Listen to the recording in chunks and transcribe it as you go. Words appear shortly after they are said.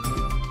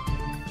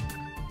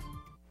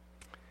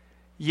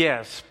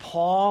Yes,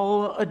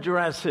 Paul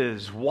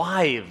addresses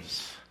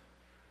wives,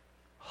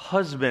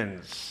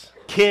 husbands,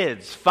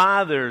 kids,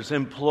 fathers,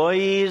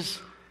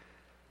 employees,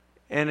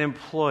 and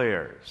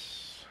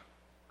employers.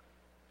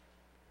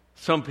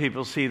 Some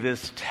people see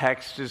this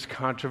text as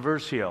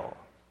controversial.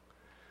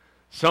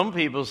 Some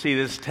people see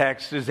this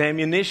text as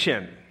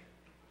ammunition.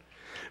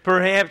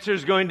 Perhaps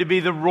there's going to be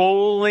the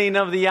rolling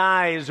of the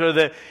eyes or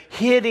the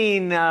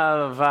hitting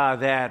of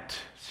that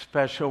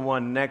special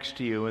one next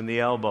to you in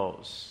the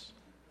elbows.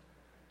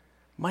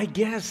 My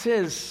guess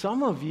is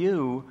some of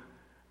you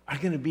are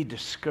going to be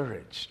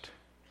discouraged,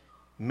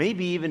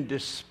 maybe even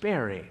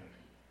despairing.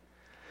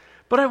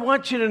 But I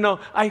want you to know,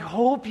 I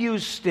hope you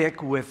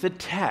stick with the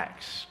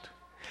text.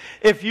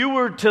 If you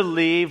were to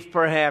leave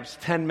perhaps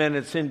 10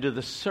 minutes into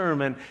the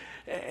sermon,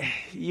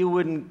 you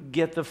wouldn't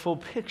get the full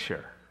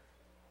picture.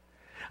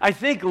 I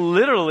think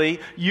literally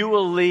you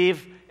will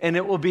leave and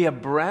it will be a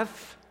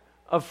breath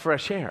of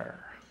fresh air.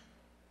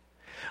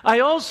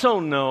 I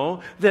also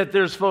know that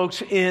there's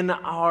folks in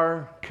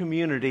our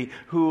community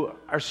who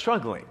are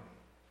struggling.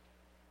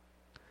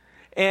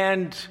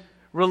 And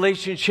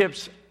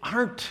relationships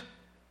aren't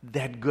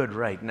that good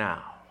right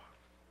now.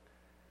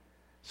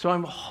 So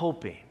I'm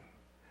hoping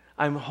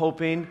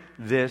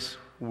this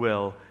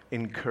will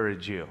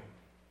encourage you.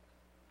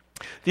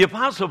 The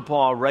Apostle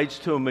Paul writes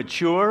to a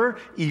mature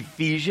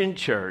Ephesian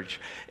church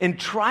and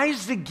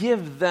tries to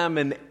give them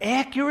an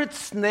accurate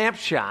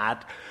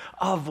snapshot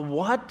of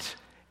what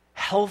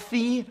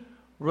healthy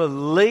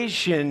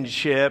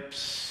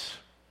relationships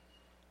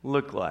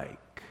look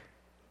like.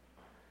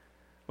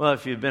 Well,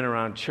 if you've been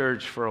around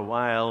church for a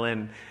while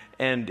and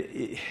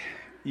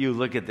you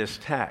look at this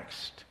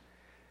text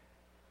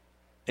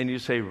and you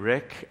say,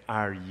 Rick,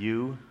 are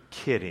you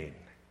kidding?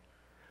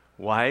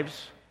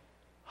 Wives,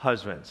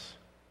 husbands,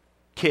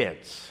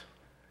 kids,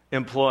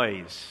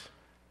 employees,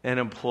 and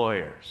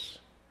employers.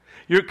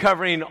 You're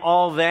covering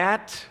all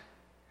that?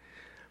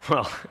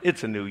 Well,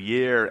 it's a new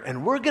year,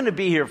 and we're going to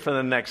be here for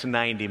the next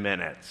 90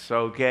 minutes,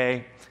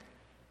 okay?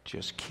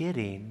 Just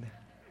kidding.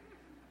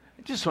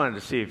 I just wanted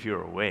to see if you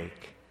were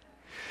awake.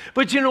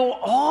 But you know,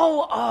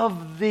 all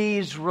of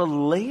these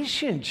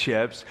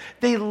relationships,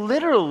 they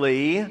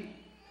literally,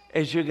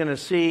 as you're going to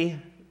see,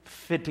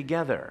 fit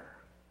together.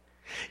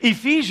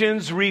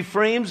 Ephesians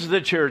reframes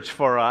the church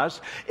for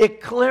us.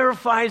 It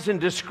clarifies and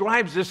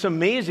describes this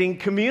amazing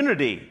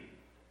community.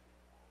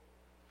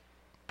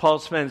 Paul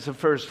spends the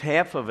first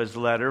half of his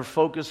letter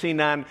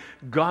focusing on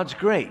God's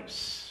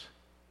grace.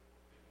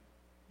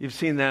 You've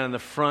seen that on the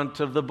front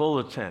of the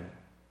bulletin.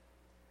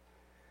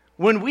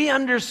 When we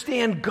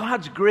understand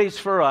God's grace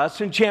for us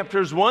in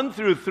chapters 1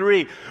 through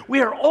 3,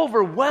 we are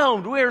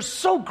overwhelmed. We are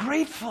so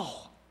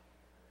grateful.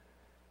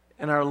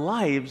 And our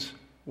lives,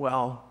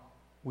 well,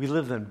 we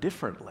live them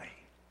differently.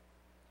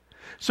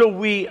 So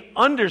we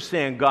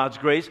understand God's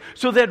grace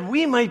so that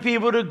we might be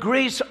able to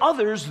grace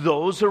others,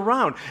 those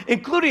around,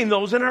 including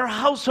those in our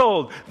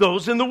household,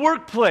 those in the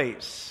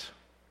workplace.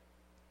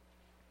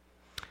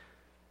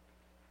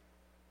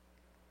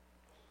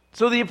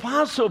 So the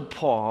Apostle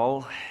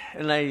Paul,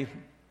 and I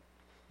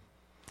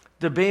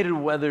debated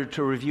whether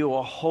to review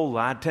a whole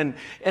lot, and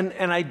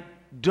I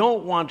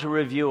don't want to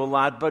review a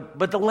lot,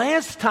 but the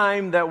last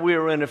time that we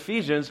were in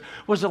Ephesians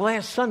was the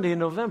last Sunday in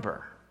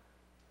November.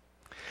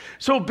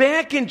 So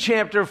back in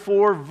chapter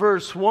 4,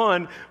 verse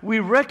 1, we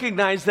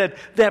recognize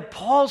that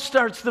Paul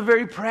starts the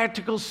very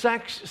practical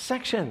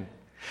section.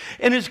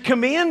 And his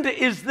command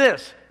is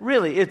this.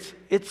 Really, it's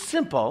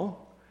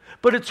simple,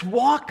 but it's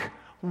walk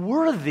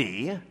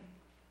worthy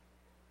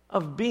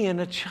of being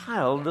a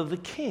child of the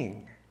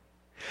King.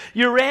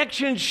 Your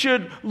actions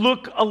should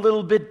look a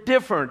little bit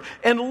different.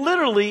 And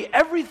literally,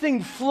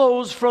 everything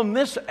flows from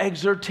this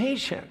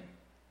exhortation.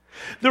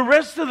 The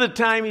rest of the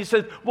time he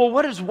says, well,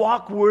 what does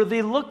walk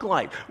worthy look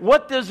like?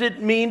 What does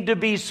it mean to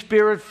be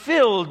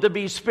spirit-filled, to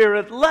be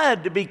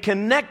spirit-led, to be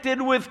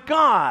connected with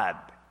God?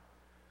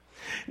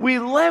 We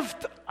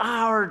left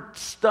our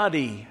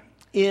study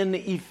in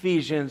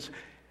Ephesians,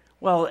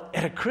 well,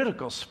 at a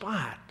critical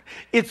spot.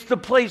 It's the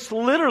place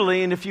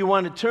literally, and if you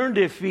want to turn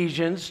to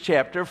Ephesians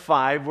chapter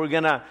 5, we're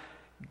going to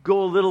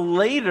go a little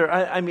later,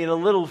 a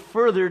little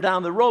further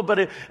down the road,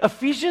 but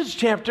Ephesians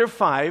chapter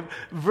 5,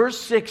 verse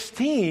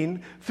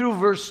 16 through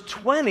verse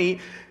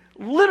 20,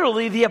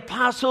 literally the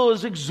apostle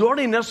is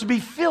exhorting us to be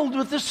filled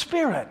with the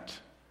Spirit.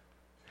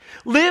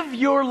 Live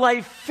your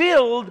life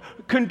filled,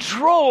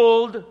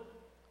 controlled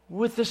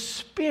with the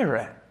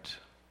Spirit.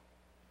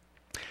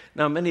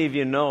 Now, many of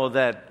you know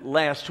that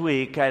last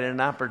week I had an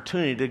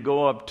opportunity to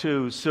go up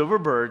to Silver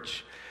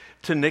Birch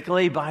to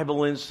Nicolet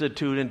Bible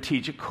Institute and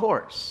teach a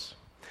course.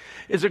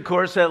 It's a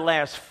course that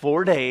lasts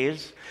 4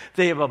 days.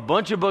 They have a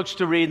bunch of books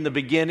to read in the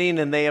beginning,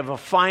 and they have a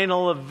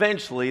final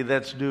eventually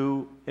that's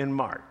due in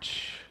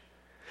March.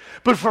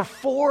 But for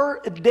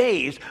 4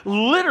 days,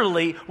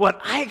 literally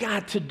what I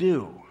got to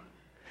do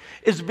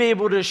is be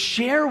able to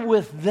share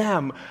with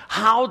them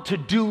how to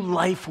do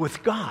life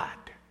with God,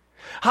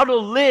 how to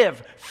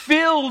live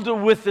filled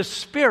with the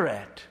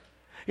Spirit.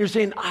 You're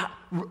saying,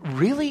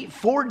 really?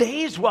 4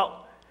 days?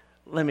 Well,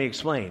 let me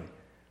explain.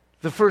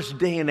 The first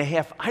day and a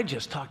half, I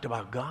just talked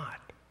about God.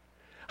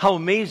 How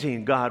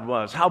amazing God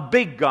was, how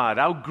big God,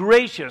 how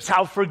gracious,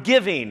 how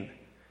forgiving.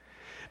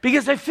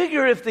 Because I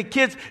figure if the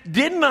kids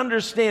didn't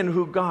understand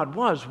who God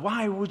was,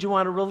 why would you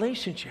want a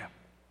relationship?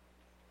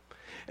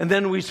 And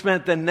then we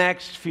spent the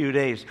next few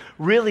days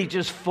really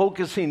just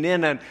focusing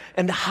in on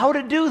how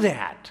to do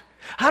that,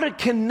 how to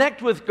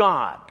connect with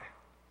God.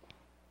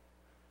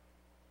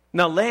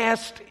 Now,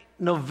 last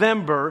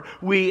November,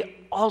 we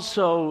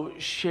also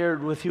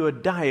shared with you a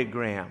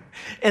diagram,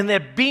 and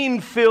that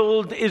being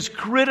filled is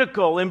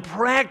critical and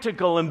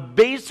practical and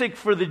basic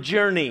for the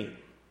journey.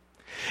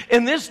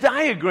 And this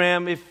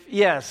diagram,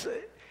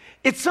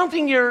 it's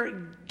something you're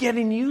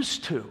getting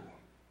used to.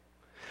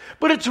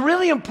 But it's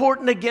really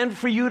important, again,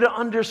 for you to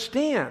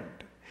understand.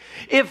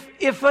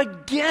 If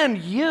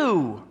again,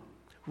 you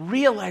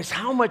realize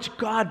how much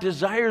God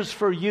desires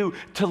for you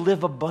to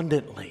live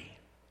abundantly,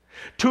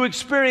 to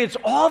experience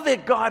all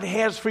that God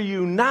has for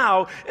you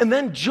now, and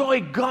then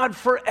enjoy God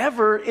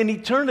forever in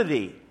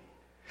eternity.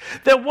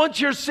 That once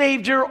you're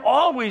saved, you're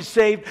always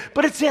saved,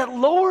 but it's that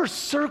lower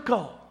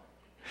circle.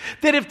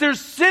 That if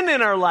there's sin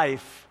in our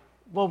life,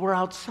 well, we're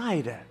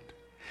outside it.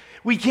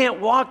 We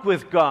can't walk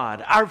with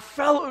God. Our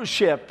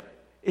fellowship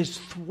is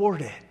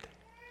thwarted.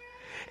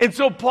 And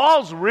so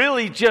Paul's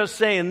really just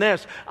saying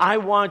this: I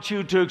want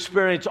you to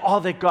experience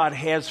all that God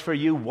has for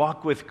you.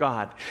 Walk with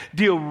God.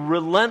 Deal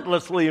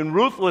relentlessly and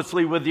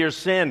ruthlessly with your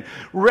sin.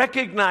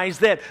 Recognize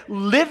that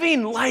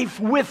living life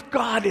with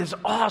God is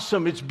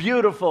awesome. It's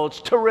beautiful.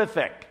 It's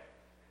terrific.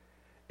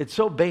 It's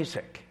so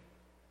basic.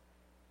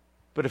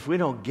 But if we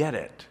don't get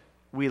it,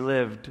 we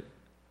lived,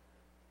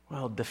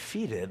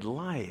 defeated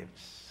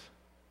lives.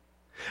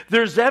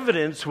 There's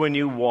evidence when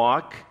you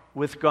walk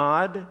with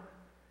God,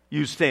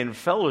 you stay in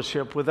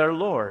fellowship with our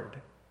Lord.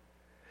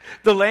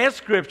 The last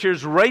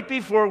scriptures, right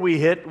before we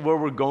hit where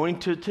we're going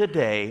to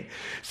today,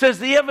 says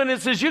the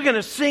evidence is you're going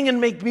to sing and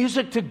make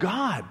music to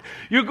God.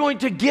 You're going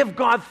to give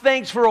God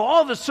thanks for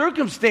all the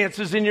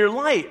circumstances in your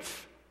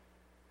life.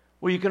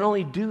 Well, you can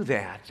only do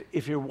that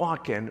if you're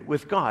walking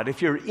with God,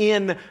 if you're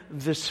in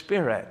the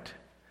Spirit.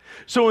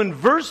 So in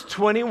verse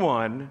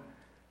 21,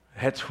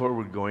 that's where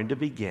we're going to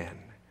begin.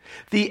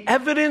 The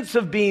evidence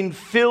of being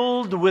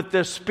filled with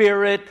the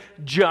Spirit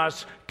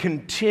just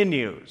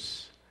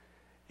continues.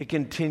 It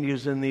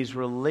continues in these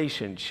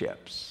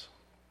relationships.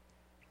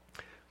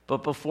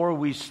 But before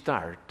we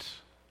start,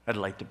 I'd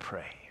like to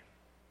pray.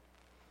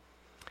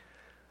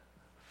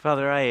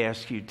 Father, I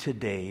ask you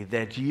today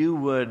that you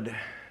would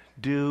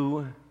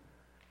do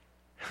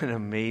an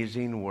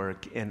amazing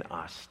work in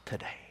us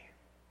today.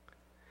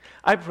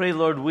 I pray,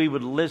 Lord, we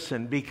would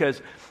listen, because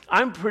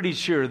I'm pretty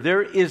sure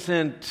there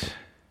isn't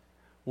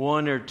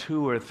one or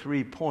two or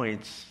 3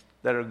 points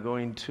that are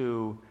going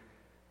to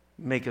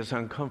make us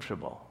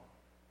uncomfortable.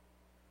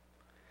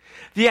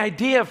 The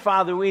idea,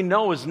 Father, we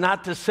know is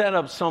not to set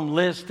up some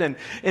list and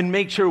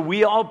make sure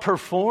we all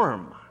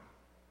perform.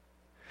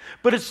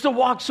 But it's to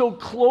walk so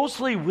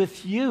closely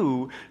with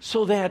you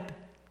so that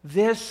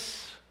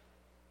this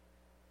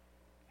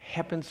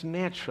happens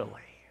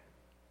naturally.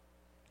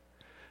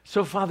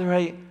 So, Father,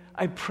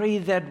 I pray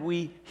that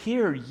we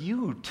hear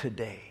you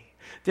today,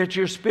 that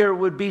your Spirit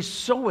would be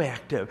so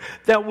active,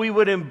 that we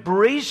would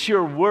embrace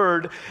your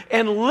word,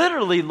 and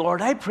literally,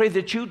 Lord, I pray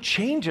that you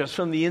change us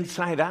from the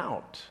inside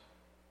out.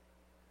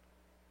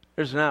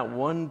 There's not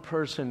one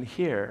person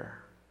here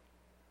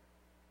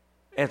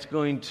that's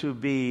going to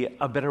be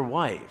a better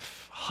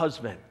wife,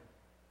 husband,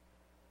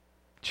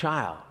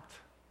 child,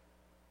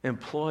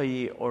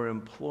 employee, or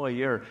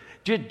employer,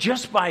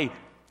 just by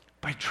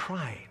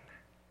trying.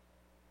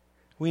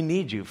 We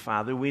need you,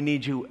 Father. We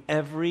need you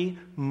every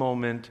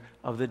moment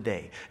of the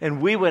day.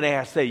 And we would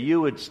ask that you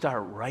would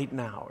start right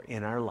now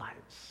in our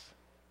lives.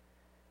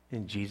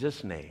 In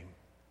Jesus' name,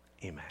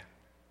 amen.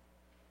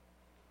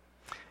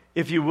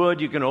 If you would,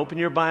 you can open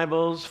your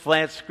Bibles,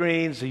 flat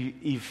screens,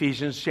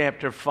 Ephesians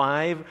chapter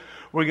 5.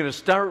 We're going to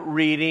start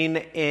reading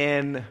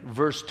in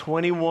verse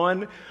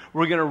 21.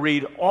 We're going to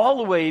read all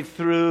the way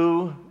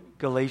through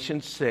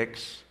Galatians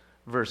 6,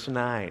 verse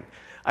 9.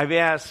 I've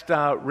asked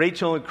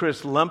Rachel and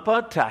Chris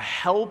Lempa to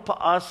help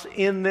us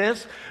in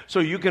this, so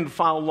you can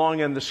follow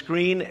along on the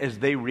screen as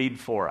they read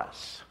for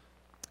us.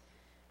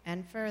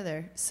 And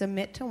further,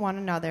 submit to one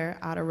another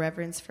out of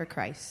reverence for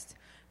Christ.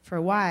 For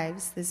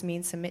wives, this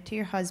means submit to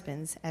your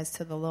husbands as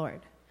to the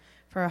Lord.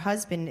 For a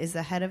husband is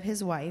the head of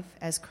his wife,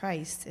 as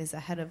Christ is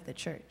the head of the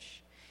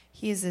church.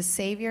 He is the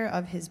Savior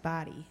of his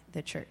body,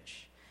 the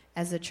church.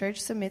 As the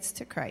church submits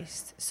to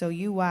Christ, so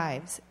you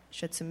wives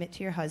should submit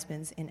to your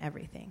husbands in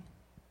everything.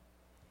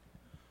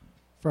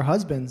 For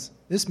husbands,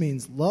 this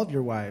means love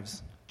your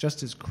wives,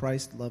 just as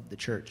Christ loved the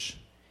church.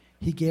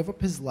 He gave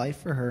up his life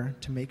for her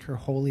to make her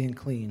holy and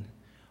clean,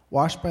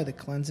 washed by the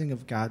cleansing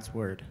of God's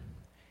word.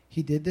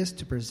 He did this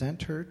to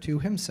present her to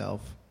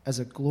himself as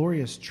a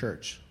glorious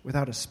church,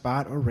 without a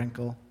spot or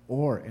wrinkle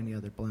or any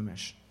other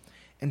blemish.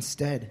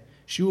 Instead,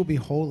 she will be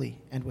holy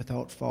and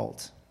without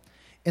fault.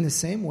 In the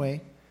same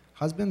way,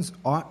 husbands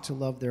ought to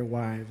love their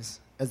wives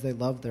as they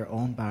love their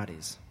own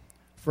bodies.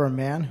 For a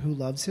man who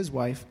loves his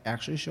wife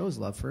actually shows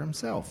love for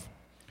himself.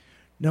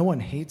 No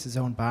one hates his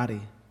own body,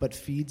 but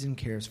feeds and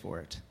cares for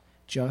it,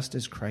 just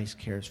as Christ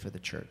cares for the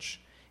church,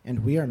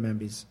 and we are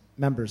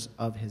members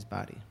of his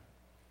body.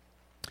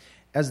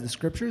 As the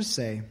scriptures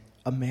say,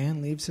 a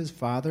man leaves his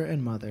father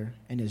and mother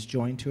and is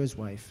joined to his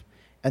wife,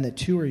 and the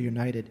two are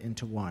united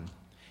into one.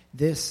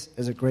 This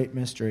is a great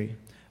mystery,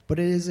 but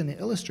it is an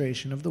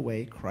illustration of the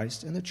way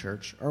Christ and the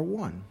church are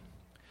one.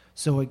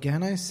 So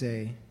again I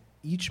say,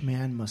 each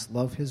man must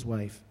love his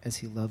wife as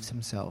he loves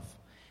himself,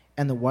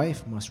 and the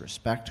wife must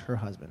respect her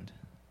husband.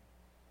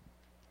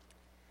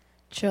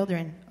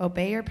 Children,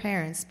 obey your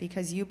parents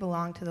because you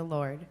belong to the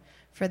Lord,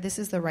 for this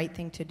is the right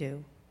thing to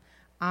do.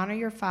 Honor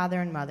your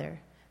father and mother.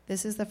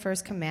 This is the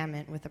first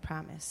commandment with a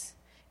promise.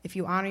 If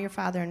you honor your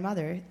father and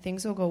mother,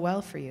 things will go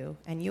well for you,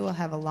 and you will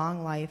have a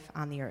long life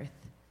on the earth.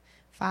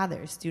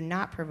 Fathers, do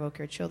not provoke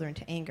your children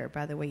to anger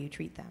by the way you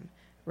treat them.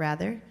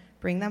 Rather,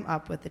 bring them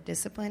up with the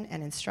discipline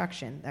and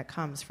instruction that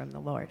comes from the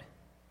Lord.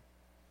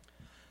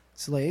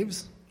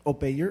 Slaves,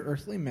 obey your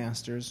earthly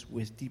masters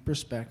with deep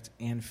respect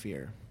and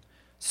fear.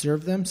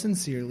 Serve them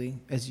sincerely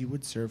as you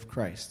would serve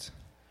Christ.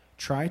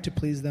 Try to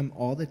please them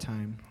all the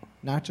time,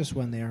 not just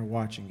when they are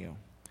watching you.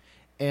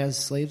 As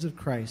slaves of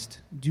Christ,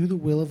 do the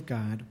will of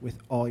God with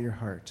all your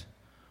heart.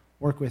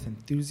 Work with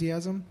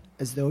enthusiasm,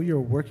 as though you're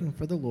working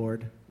for the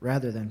Lord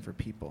rather than for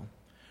people.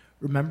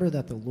 Remember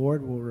that the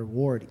Lord will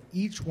reward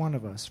each one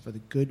of us for the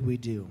good we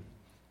do,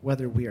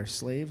 whether we are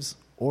slaves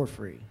or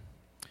free.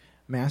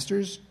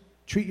 Masters,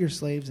 treat your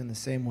slaves in the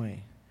same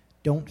way.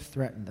 Don't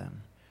threaten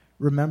them.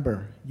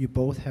 Remember, you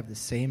both have the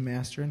same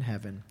master in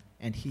heaven,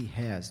 and he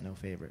has no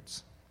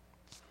favorites.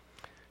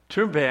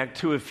 Turn back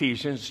to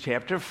Ephesians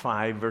chapter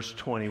 5, verse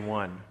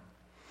 21.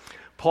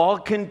 Paul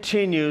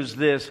continues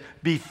this,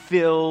 be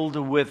filled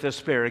with the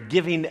Spirit,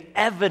 giving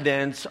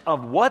evidence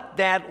of what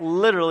that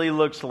literally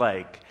looks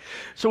like.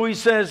 So he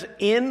says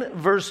in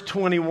verse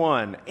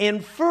 21,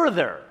 and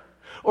further,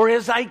 or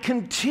as I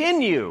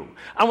continue,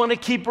 I want to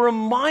keep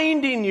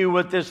reminding you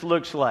what this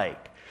looks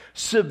like.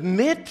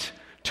 Submit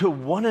to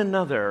one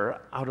another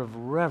out of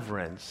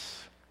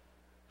reverence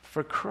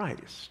for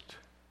Christ.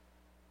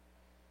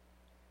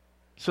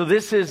 So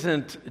this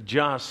isn't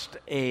just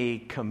a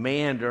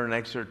command or an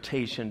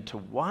exhortation to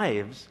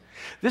wives.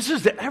 This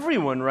is to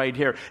everyone right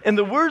here. And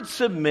the word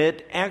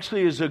submit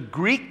actually is a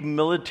Greek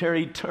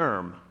military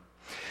term,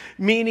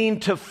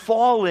 meaning to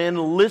fall in,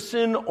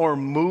 listen, or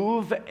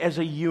move as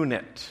a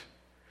unit.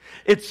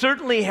 It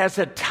certainly has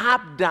a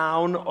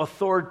top-down,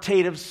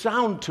 authoritative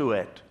sound to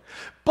it.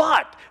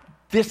 But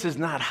this is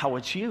not how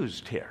it's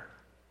used here.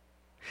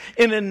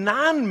 In a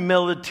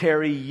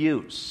non-military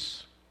use,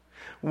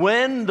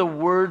 when the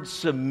word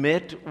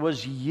submit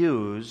was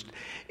used,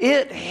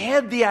 it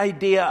had the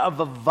idea of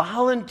a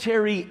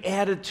voluntary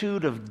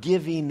attitude of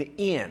giving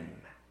in,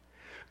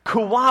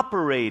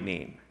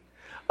 cooperating,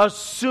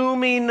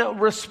 assuming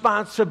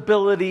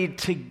responsibility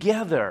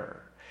together,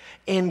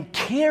 and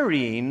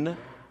carrying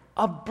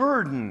a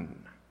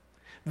burden.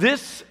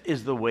 This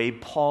is the way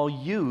Paul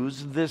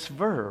used this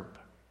verb.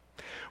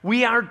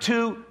 We are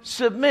to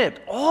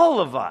submit, all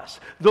of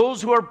us,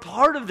 those who are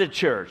part of the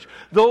church,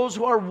 those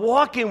who are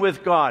walking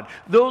with God,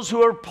 those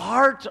who are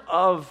part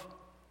of,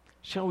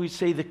 shall we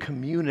say, the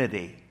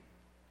community,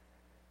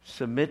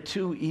 submit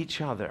to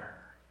each other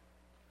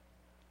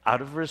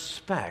out of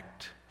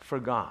respect for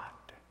God.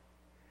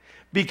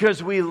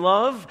 Because we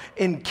love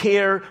and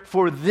care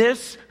for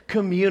this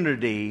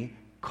community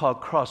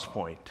called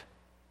Crosspoint,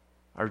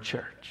 our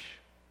church.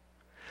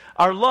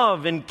 Our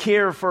love and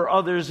care for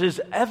others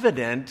is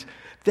evident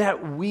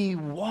that we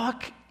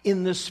walk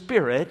in the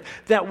Spirit,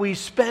 that we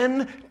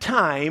spend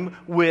time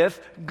with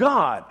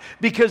God.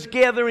 Because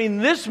gathering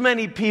this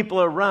many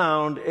people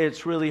around,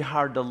 it's really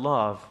hard to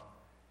love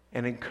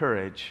and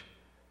encourage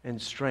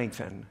and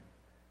strengthen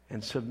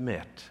and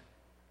submit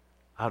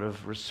out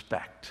of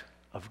respect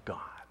of God.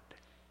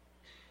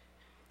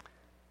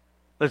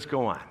 Let's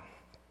go on.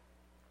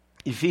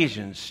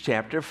 Ephesians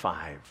chapter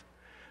 5,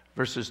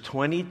 verses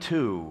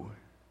 22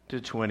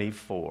 to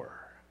 24.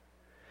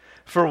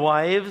 For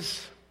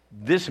wives,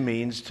 this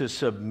means to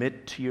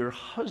submit to your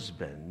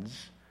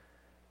husbands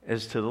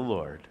as to the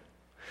Lord.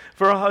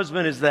 For a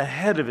husband is the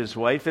head of his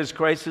wife, as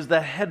Christ is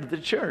the head of the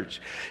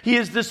church. He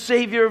is the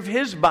Savior of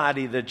his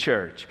body, the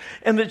church.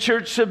 And the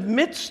church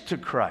submits to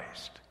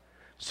Christ.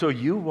 So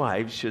you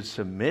wives should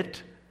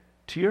submit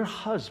to your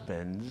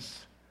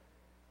husbands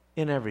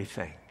in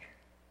everything.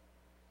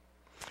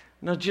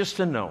 Now, just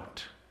a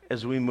note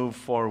as we move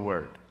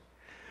forward.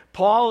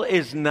 Paul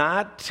is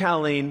not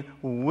telling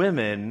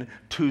women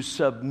to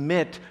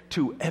submit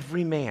to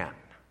every man.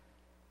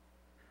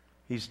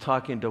 He's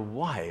talking to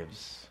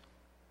wives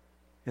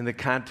in the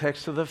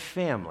context of the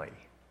family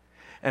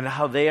and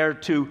how they are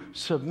to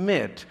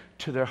submit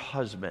to their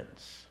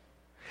husbands.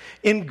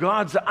 In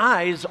God's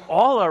eyes,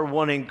 all are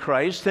one in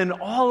Christ and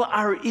all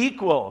are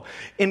equal.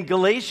 In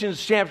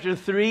Galatians chapter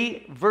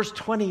 3, verse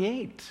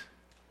 28.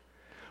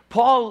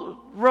 Paul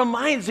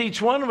reminds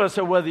each one of us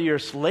of whether you're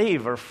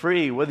slave or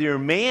free, whether you're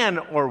man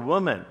or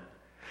woman.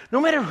 No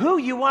matter who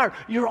you are,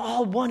 you're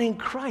all one in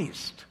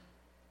Christ.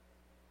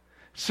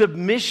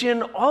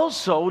 Submission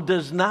also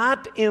does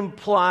not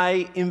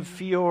imply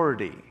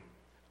inferiority.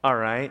 All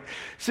right?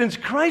 Since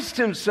Christ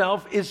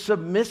himself is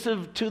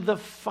submissive to the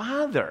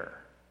Father,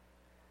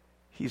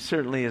 he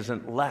certainly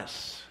isn't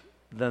less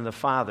than the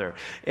Father.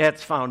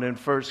 That's found in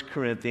 1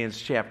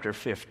 Corinthians chapter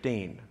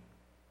 15.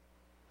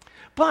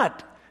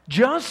 But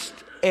just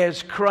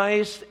as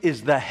Christ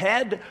is the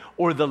head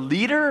or the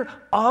leader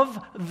of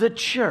the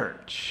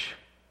church,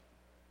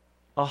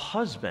 a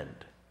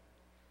husband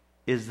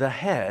is the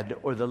head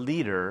or the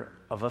leader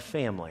of a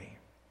family.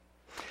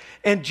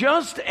 And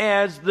just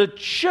as the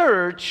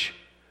church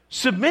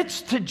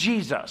submits to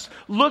Jesus,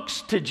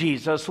 looks to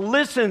Jesus,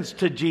 listens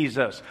to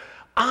Jesus,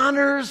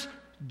 honors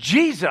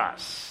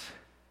Jesus,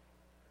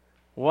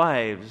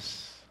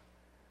 wives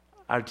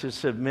are to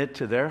submit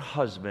to their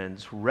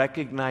husbands,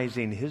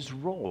 recognizing his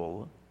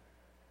role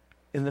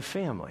in the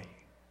family.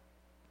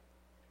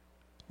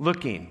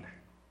 Looking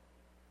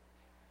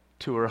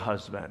to her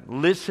husband,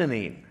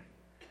 listening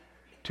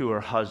to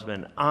her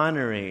husband,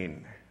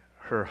 honoring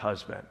her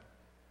husband.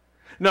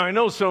 Now, I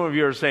know some of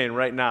you are saying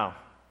right now,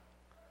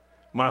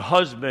 my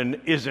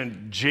husband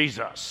isn't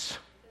Jesus.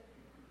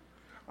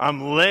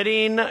 I'm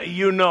letting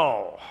you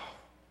know.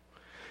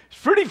 It's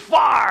pretty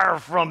far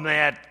from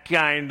that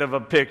kind of a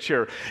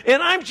picture.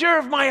 And I'm sure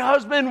if my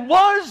husband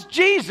was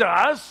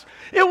Jesus,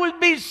 it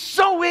would be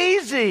so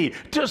easy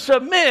to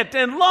submit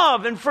and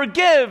love and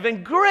forgive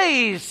and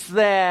grace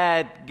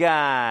that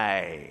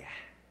guy.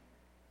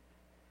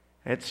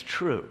 It's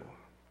true.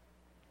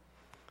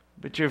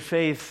 But your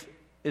faith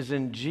is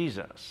in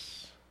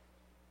Jesus,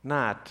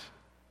 not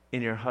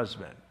in your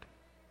husband.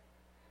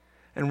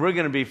 And we're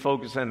going to be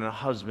focusing on the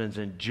husbands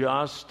in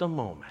just a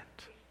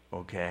moment,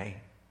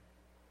 okay?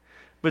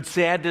 But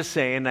sad to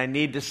say, and I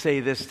need to say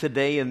this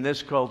today in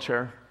this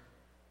culture,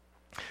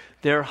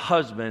 there are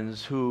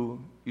husbands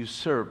who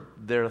usurp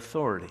their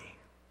authority,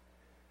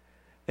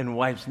 and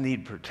wives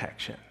need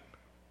protection.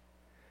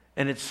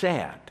 And it's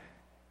sad,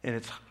 and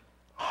it's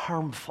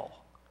harmful.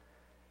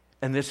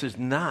 And this is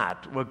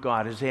not what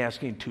God is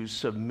asking to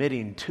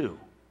submitting to,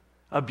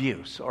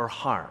 abuse or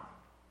harm.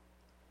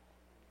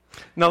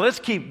 Now let's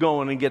keep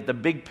going and get the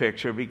big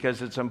picture,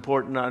 because it's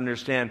important to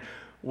understand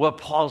what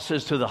Paul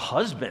says to the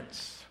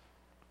husbands.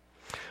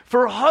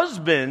 For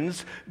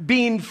husbands,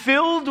 being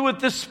filled with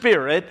the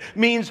Spirit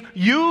means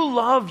you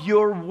love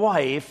your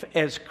wife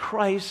as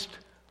Christ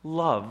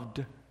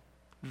loved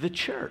the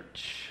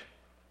church.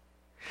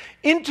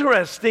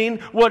 Interesting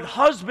what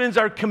husbands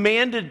are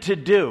commanded to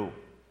do.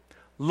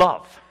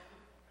 Love.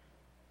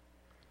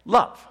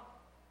 Love.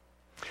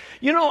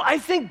 You know, I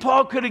think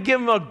Paul could have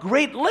given a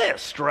great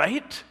list,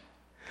 right?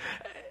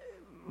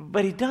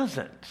 But he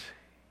doesn't.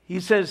 He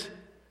says,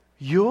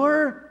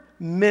 your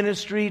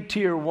ministry to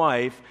your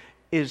wife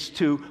is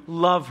to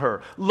love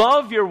her.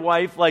 Love your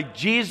wife like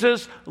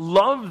Jesus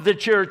loved the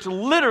church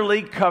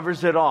literally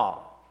covers it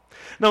all.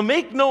 Now,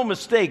 make no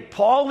mistake,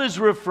 Paul is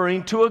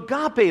referring to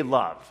agape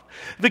love,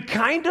 the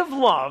kind of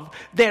love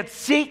that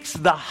seeks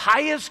the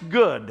highest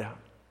good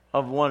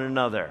of one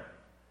another,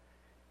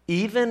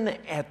 even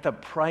at the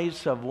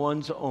price of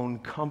one's own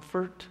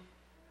comfort,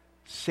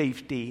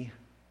 safety,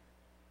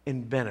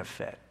 and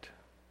benefit.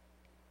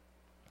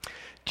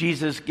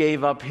 Jesus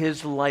gave up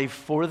his life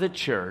for the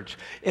church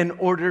in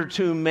order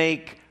to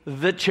make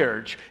the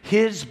church,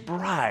 his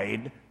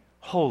bride,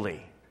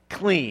 holy,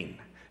 clean,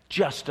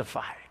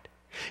 justified.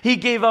 He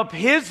gave up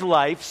his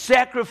life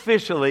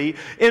sacrificially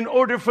in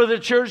order for the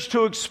church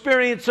to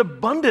experience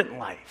abundant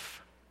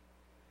life,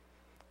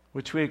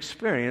 which we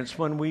experience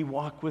when we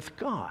walk with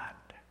God.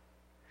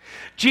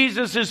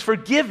 Jesus is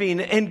forgiving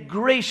and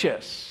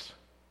gracious.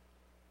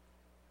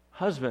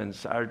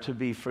 Husbands are to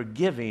be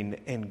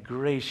forgiving and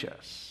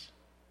gracious.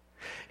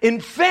 In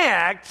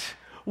fact,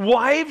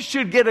 wives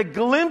should get a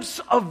glimpse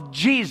of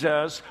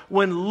Jesus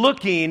when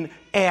looking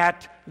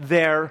at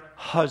their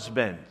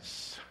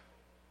husbands.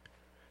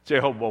 Say,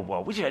 oh,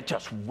 whoa, we should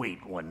just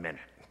wait 1 minute.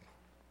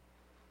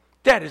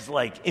 That is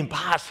like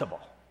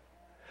impossible.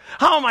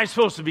 How am I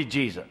supposed to be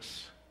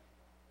Jesus?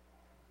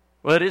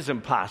 Well, it is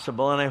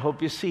impossible, and I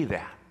hope you see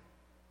that.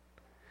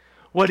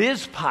 What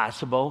is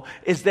possible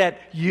is that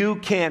you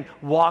can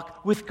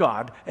walk with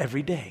God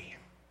every day.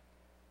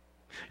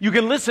 You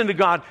can listen to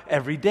God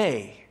every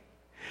day.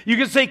 You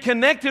can stay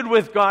connected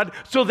with God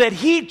so that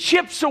he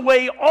chips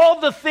away all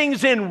the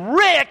things in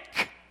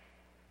Rick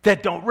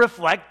that don't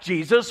reflect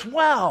Jesus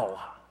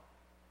well.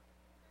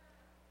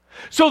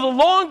 So the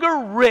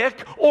longer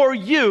Rick or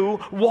you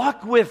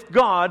walk with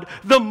God,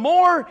 the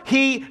more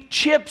he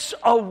chips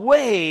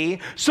away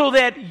so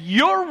that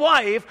your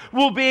wife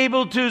will be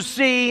able to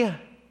see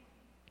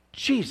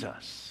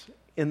Jesus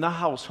in the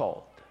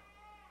household.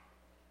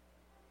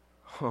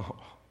 Oh.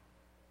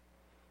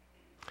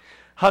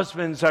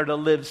 Husbands are to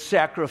live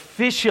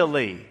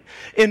sacrificially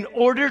in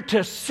order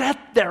to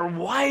set their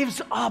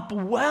wives up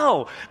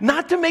well,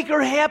 not to make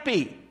her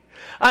happy.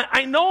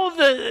 I know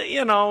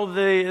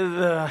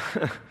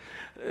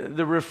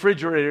the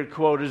refrigerator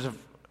quote is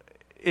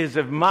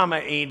if mama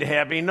ain't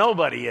happy,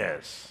 nobody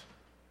is.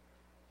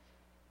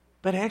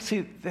 But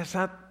actually, that's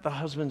not the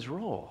husband's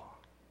role,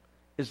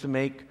 is to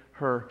make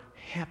her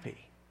happy.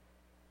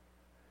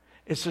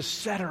 It's to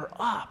set her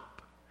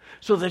up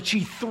so that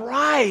she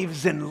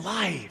thrives in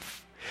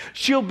life.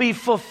 She'll be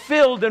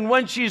fulfilled, and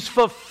when she's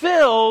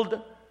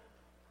fulfilled,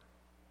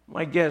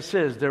 my guess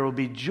is there will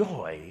be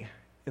joy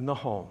in the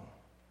home,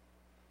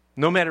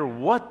 no matter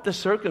what the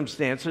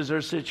circumstances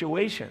or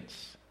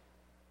situations.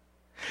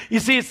 You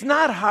see, it's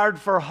not hard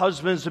for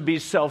husbands to be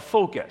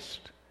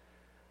self-focused.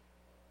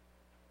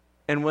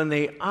 And when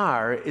they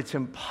are, it's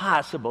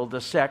impossible to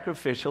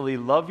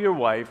sacrificially love your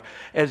wife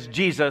as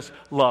Jesus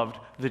loved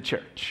the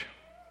church.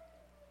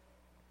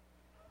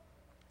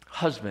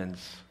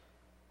 Husbands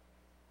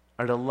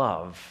are to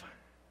love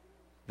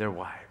their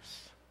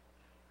wives.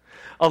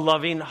 A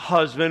loving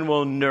husband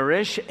will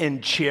nourish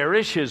and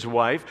cherish his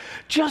wife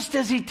just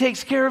as he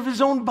takes care of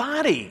his own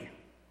body.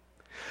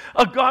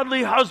 A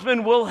godly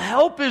husband will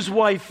help his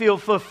wife feel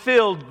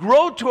fulfilled,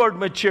 grow toward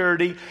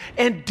maturity,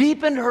 and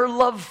deepen her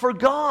love for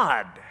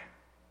God.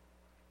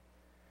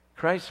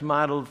 Christ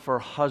modeled for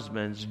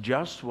husbands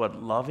just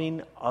what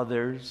loving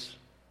others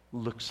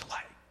looks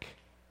like.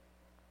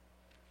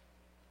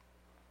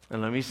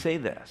 And let me say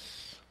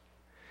this.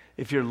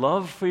 If your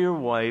love for your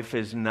wife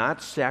is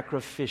not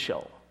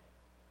sacrificial,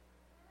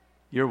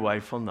 your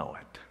wife will know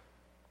it.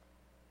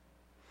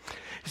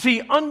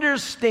 See,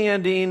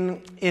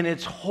 understanding in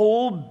its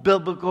whole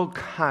biblical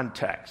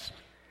context,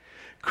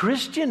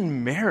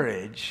 Christian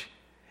marriage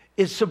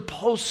is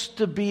supposed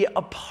to be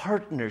a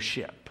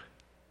partnership.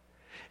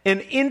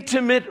 An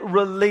intimate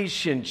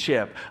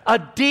relationship, a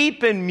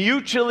deep and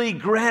mutually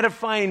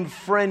gratifying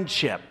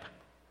friendship,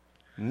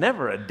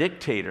 never a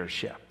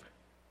dictatorship.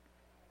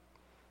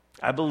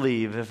 I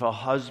believe if a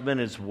husband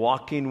is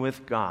walking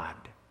with God,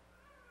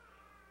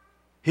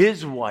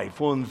 his wife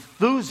will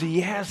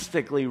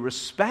enthusiastically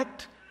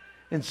respect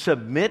and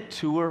submit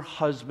to her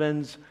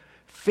husband's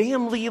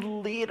family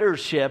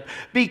leadership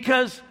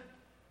because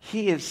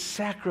he is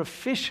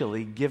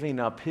sacrificially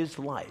giving up his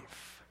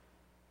life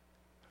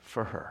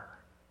for her.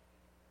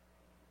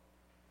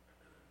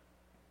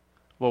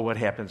 Well, what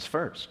happens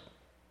first?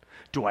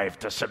 Do I have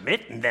to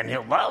submit and then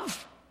he'll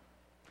love?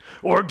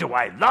 Or do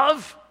I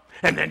love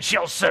and then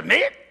she'll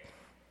submit?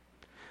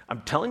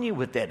 I'm telling you,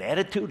 with that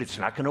attitude, it's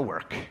not going to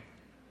work.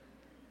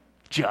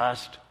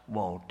 Just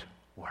won't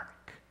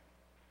work.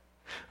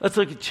 Let's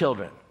look at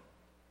children.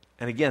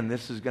 And again,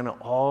 this is going to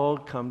all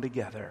come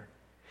together.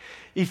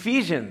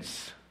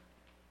 Ephesians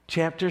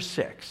chapter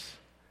 6,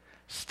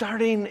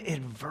 starting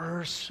in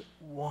verse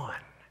 1.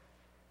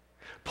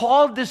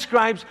 Paul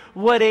describes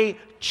what a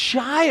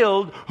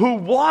child who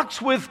walks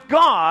with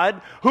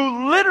God,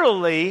 who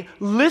literally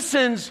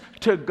listens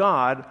to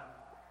God,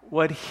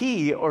 what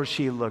he or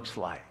she looks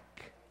like.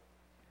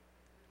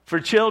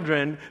 For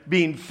children,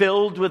 being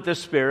filled with the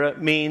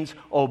Spirit means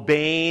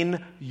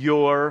obeying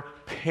your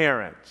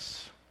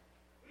parents.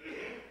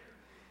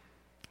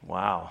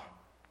 Wow.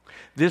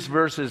 This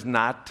verse is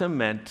not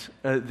meant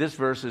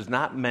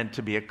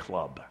to be a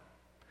club.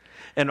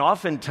 And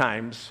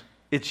oftentimes,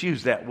 it's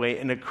used that way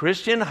in a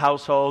Christian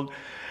household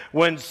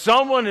when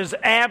someone is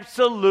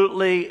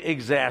absolutely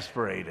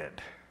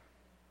exasperated.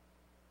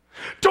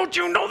 Don't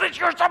you know that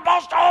you're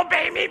supposed to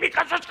obey me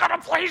because it's going to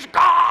please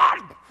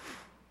God?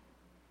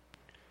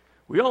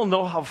 We all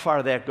know how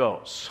far that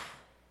goes.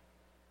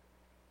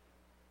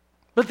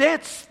 But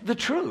that's the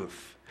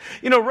truth.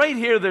 You know, right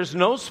here, there's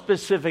no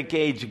specific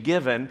age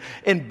given.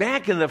 And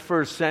back in the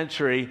first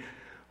century,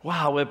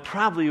 wow, it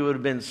probably would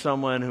have been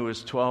someone who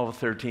was 12,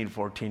 13,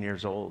 14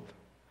 years old.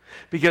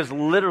 Because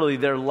literally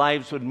their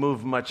lives would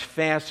move much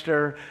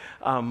faster.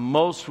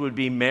 Most would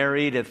be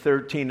married at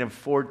 13 and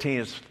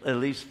 14, at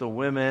least the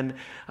women.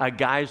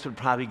 Guys would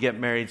probably get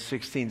married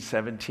 16,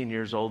 17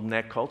 years old in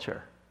that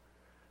culture.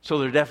 So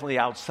they're definitely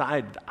out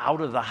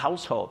of the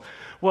household.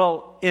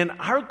 Well, in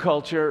our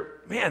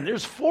culture, man,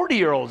 there's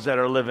 40-year-olds that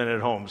are living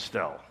at home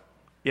still,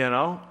 you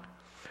know?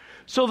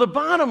 So the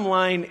bottom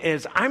line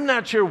is, I'm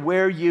not sure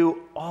where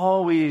you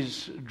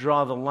always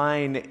draw the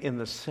line in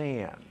the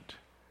sand.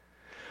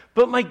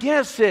 But my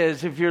guess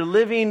is if you're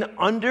living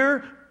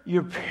under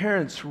your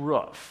parents'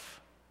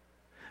 roof,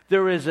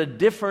 there is a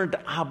different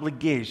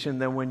obligation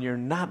than when you're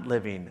not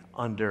living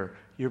under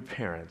your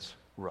parents'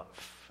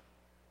 roof.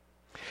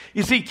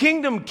 You see,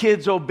 kingdom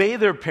kids obey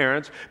their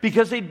parents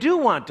because they do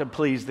want to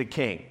please the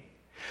king.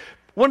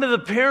 One of the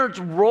parents'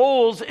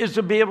 roles is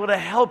to be able to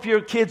help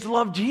your kids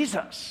love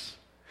Jesus.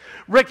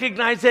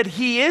 Recognize that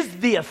he is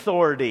the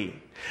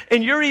authority.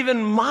 And you're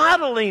even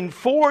modeling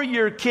for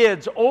your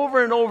kids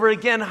over and over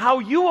again how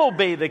you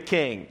obey the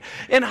king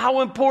and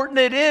how important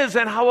it is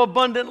and how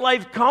abundant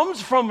life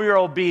comes from your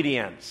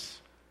obedience.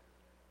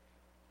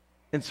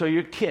 And so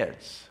your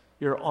kids,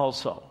 you're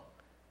also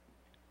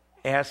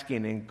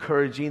asking,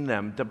 encouraging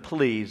them to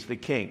please the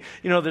king.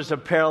 You know, there's a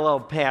parallel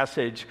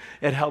passage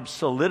that helps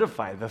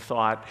solidify the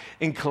thought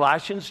in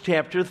Colossians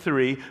chapter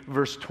 3,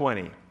 verse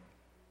 20.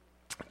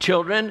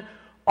 Children,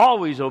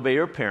 always obey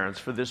your parents,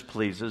 for this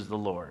pleases the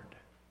Lord.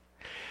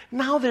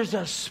 Now there's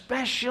a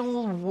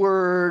special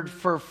word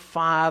for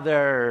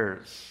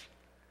fathers.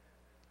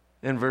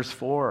 in verse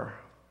 4.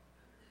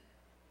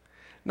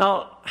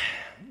 Now,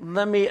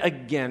 let me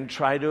again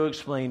try to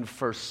explain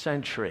first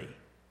century.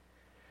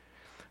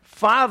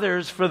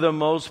 Fathers, for the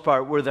most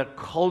part, were the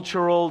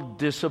cultural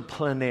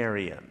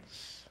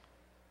disciplinarians.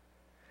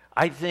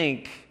 I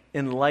think,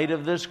 in light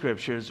of the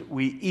scriptures,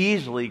 we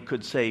easily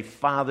could say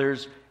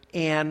fathers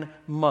and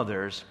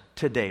mothers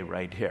today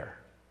right here.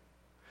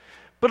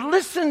 But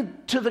listen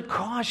to the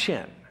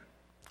caution.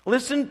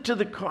 Listen to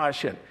the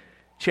caution.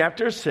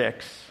 Chapter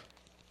 6,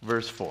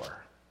 verse 4.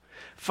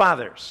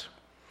 Fathers,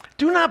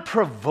 do not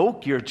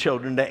provoke your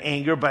children to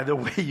anger by the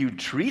way you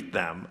treat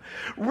them.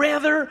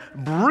 Rather,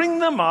 bring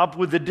them up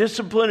with the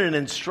discipline and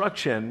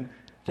instruction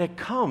that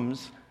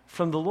comes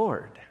from the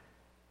Lord.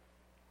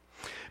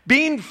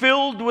 Being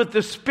filled with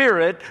the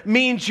Spirit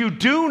means you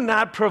do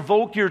not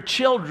provoke your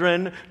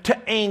children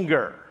to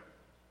anger.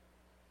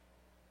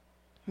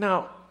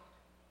 Now,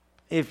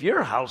 if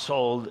your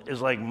household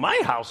is like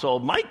my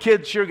household, my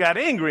kids sure got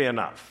angry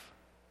enough.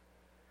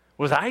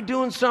 Was I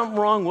doing something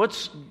wrong?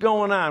 What's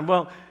going on?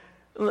 Well,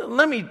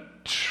 let me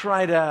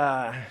try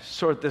to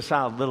sort this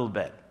out a little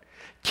bit.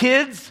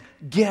 Kids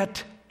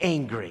get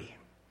angry.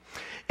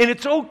 And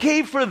it's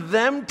okay for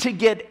them to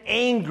get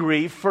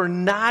angry for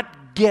not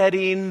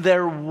getting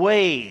their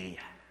way.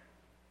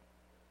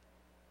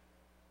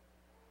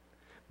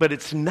 But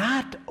it's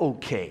not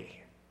okay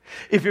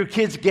if your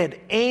kids get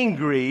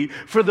angry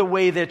for the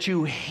way that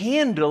you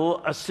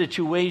handle a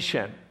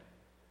situation.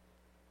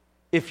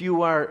 If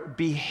you are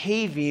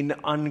behaving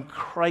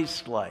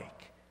unchristlike.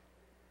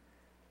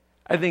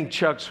 I think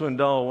Chuck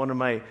Swindoll, one of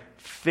my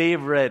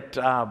favorite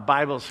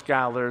Bible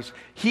scholars,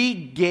 he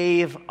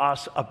gave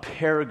us a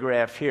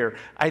paragraph here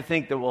I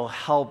think that will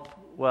help,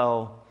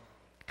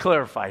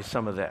 clarify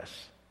some of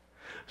this.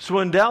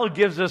 Swindoll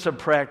gives us a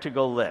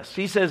practical list.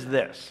 He says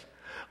this: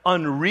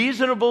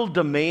 unreasonable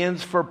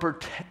demands for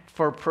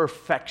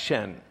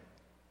perfection,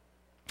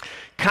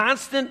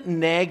 constant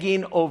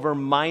nagging over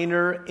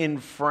minor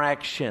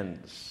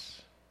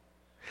infractions,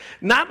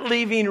 not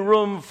leaving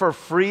room for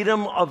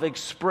freedom of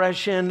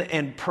expression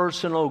and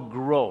personal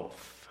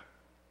growth,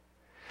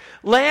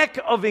 lack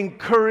of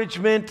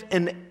encouragement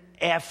and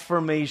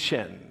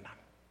affirmation,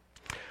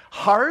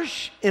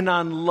 harsh and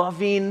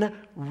unloving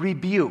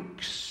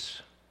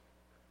rebukes,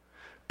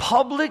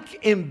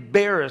 public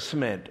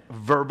embarrassment,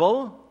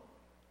 verbal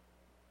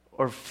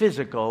or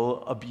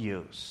physical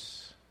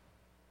abuse,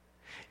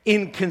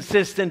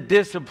 inconsistent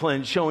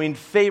discipline showing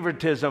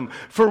favoritism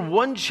for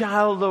one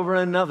child over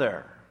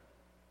another,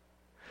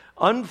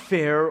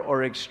 unfair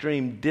or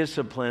extreme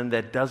discipline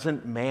that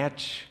doesn't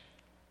match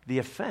the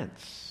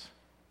offense,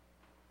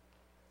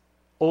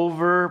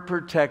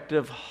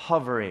 overprotective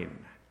hovering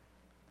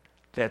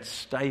that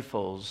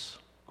stifles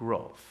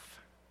growth.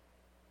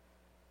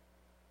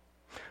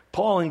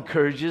 Paul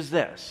encourages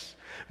this: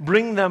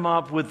 bring them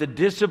up with the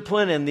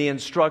discipline and the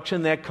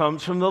instruction that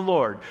comes from the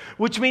Lord,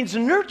 which means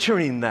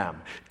nurturing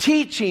them,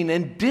 teaching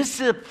and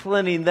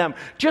disciplining them,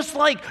 just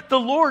like the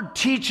Lord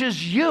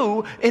teaches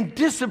you and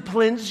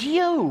disciplines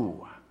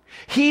you.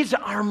 He's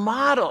our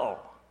model.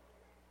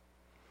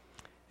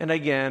 And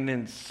again,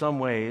 in some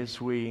ways,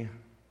 we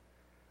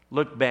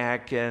look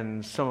back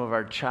in some of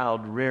our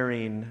child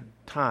rearing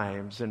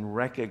times and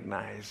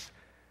recognize,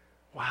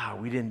 wow,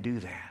 we didn't do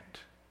that,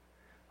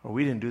 or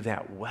we didn't do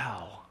that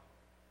well.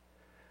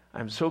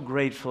 I'm so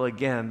grateful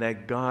again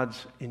that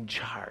God's in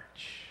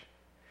charge.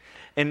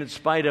 And in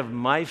spite of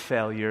my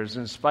failures,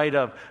 in spite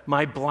of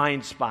my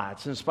blind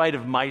spots, in spite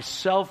of my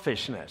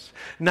selfishness,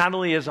 not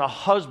only as a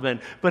husband,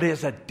 but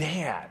as a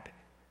dad,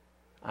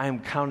 I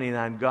am counting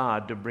on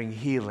God to bring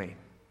healing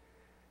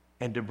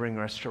and to bring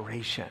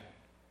restoration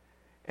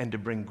and to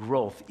bring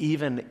growth,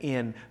 even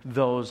in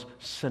those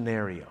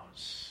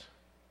scenarios.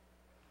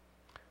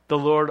 The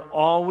Lord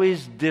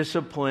always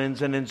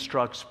disciplines and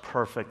instructs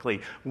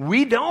perfectly.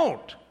 We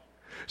don't.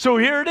 So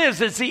here it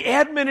is. It's the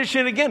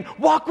admonition again.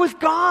 Walk with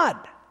God.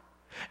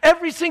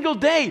 Every single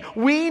day.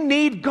 We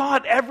need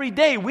God every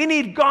day. We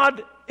need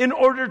God in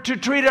order to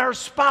treat our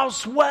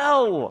spouse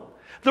well,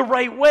 the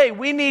right way.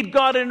 We need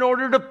God in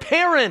order to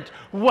parent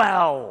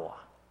well.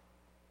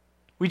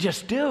 We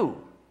just do.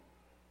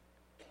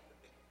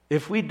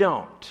 If we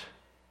don't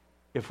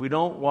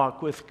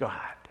walk with God,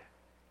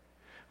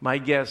 my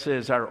guess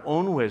is our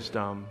own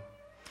wisdom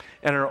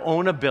and our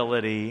own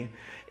ability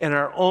and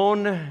our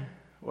own,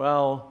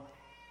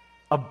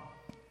 a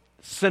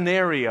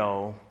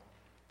scenario,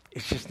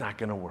 it's just not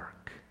going to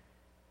work.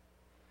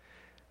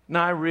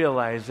 Now, I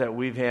realize that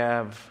we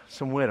have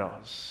some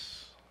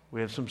widows.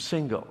 We have some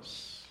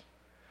singles.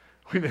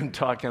 We've been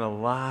talking a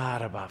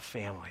lot about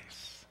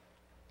families.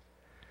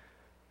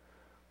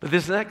 But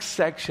this next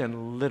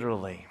section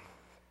literally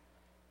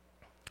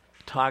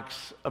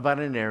talks about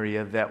an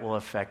area that will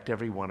affect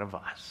every one of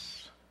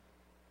us.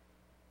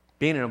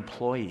 Being an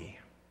employee,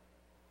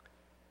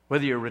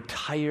 whether you're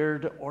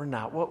retired or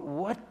not,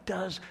 what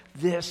does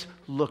this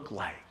look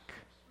like?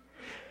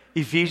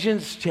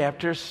 Ephesians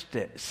chapter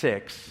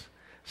 6,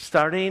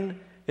 starting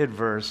at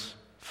verse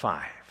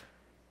 5.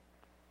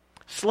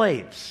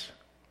 Slaves,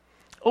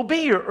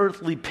 Obey your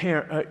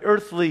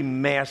earthly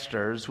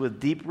masters with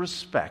deep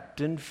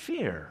respect and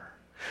fear.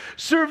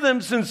 Serve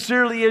them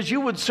sincerely as you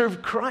would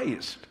serve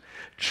Christ.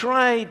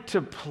 Try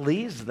to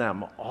please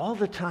them all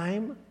the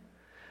time,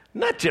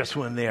 not just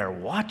when they are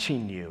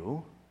watching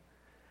you.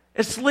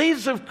 As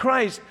slaves of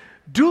Christ,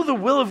 do the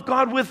will of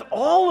God with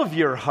all of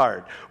your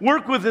heart.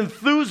 Work with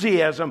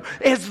enthusiasm,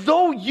 as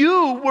though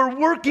you were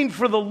working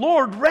for the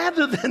Lord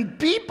rather than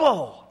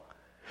people.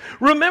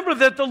 Remember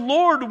that the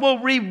Lord will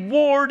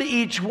reward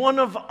each one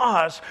of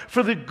us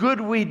for the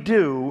good we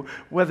do,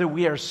 whether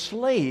we are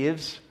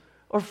slaves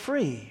or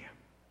free.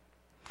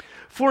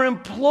 For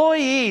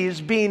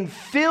employees, being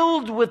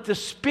filled with the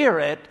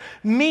Spirit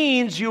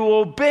means you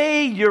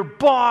obey your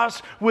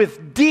boss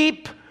with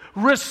deep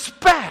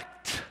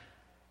respect.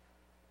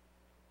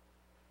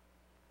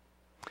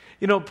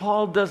 You know,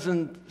 Paul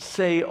doesn't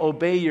say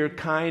obey your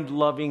kind,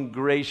 loving,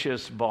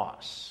 gracious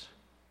boss.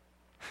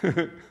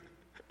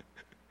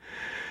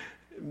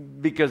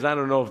 Because I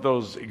don't know if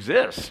those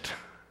exist.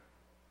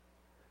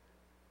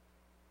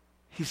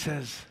 He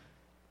says,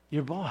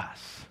 your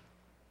boss.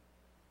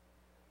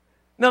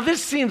 Now,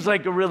 this seems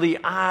like a really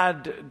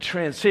odd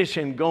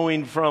transition,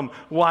 going from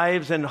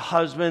wives and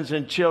husbands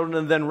and children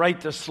and then right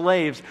to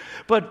slaves.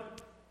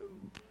 But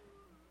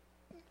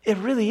it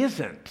really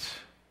isn't.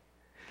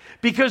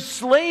 Because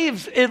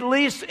slaves, at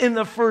least in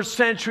the first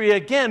century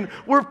again,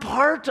 were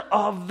part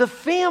of the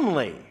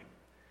family.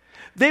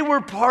 They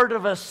were part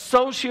of a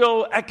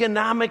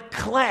socioeconomic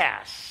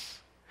class.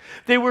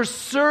 They were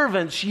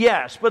servants,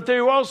 yes, but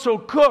they were also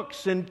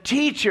cooks and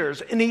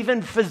teachers and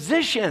even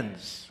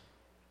physicians.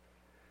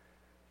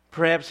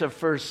 Perhaps a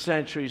first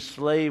century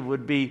slave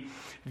would be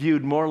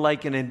viewed more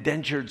like an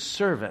indentured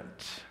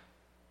servant.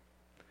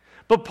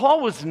 But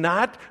Paul was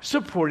not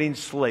supporting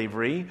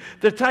slavery,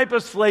 the type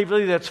of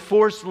slavery that's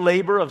forced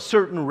labor of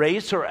certain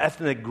race or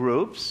ethnic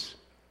groups.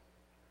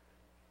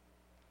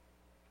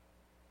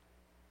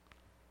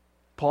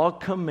 Paul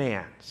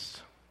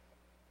commands,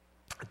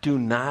 do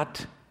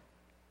not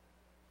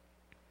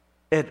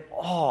at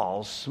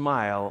all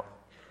smile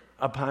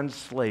upon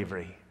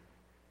slavery.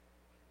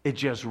 It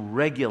just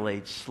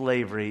regulates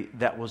slavery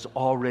that was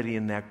already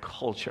in that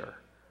culture.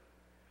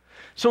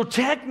 So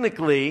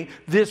technically,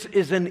 this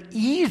is an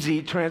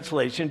easy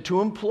translation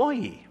to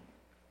employee.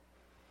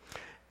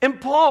 And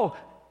Paul,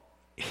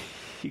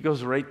 he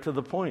goes right to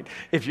the point.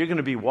 If you're going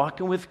to be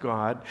walking with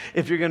God,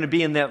 if you're going to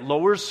be in that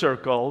lower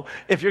circle,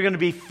 if you're going to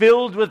be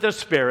filled with the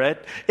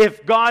Spirit,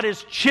 if God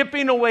is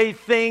chipping away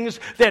things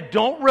that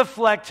don't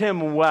reflect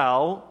Him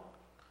well,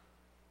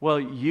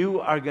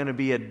 you are going to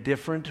be a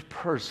different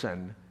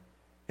person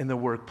in the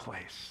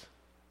workplace.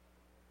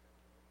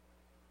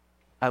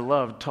 I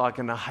love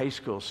talking to high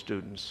school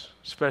students,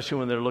 especially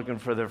when they're looking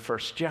for their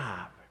first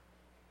job.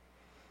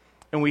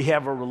 And we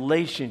have a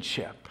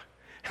relationship.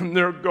 And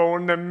they're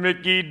going to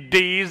Mickey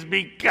D's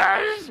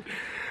because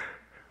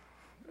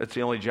that's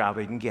the only job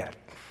they can get.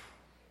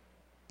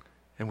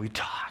 And we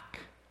talk.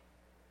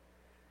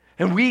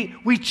 And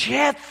we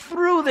chat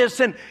through this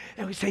and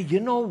we say, you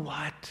know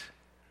what?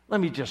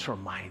 Let me just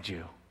remind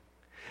you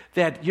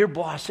that your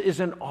boss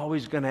isn't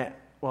always going to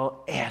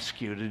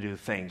ask you to do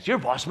things. Your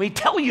boss may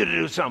tell you to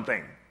do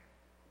something.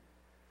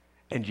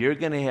 And you're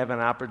going to have an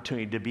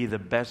opportunity to be the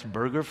best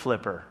burger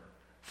flipper,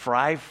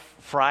 fry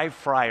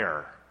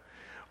fryer,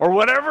 or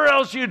whatever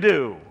else you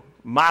do,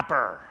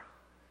 mopper,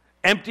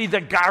 empty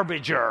the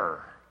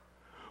garbager,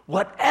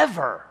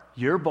 whatever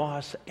your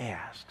boss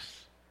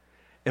asks.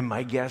 And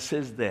my guess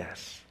is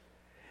this: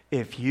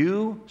 if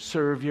you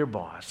serve your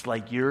boss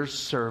like you're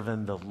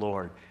serving the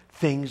Lord,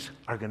 things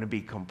are going to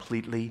be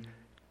completely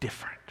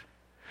different.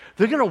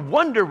 They're going to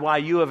wonder why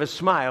you have a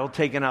smile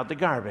taking out the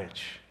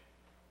garbage.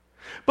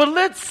 But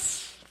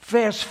let's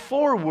fast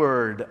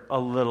forward a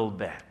little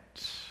bit.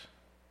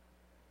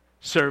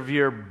 Serve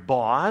your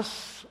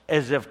boss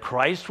as if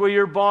Christ were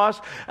your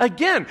boss.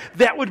 Again,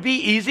 that would be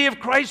easy if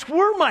Christ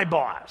were my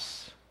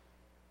boss.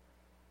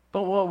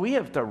 But what we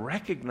have to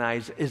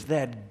recognize is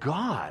that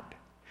God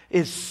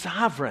is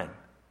sovereign.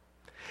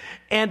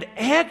 And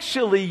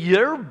actually,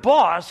 your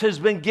boss has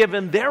been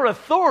given their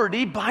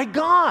authority by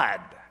God.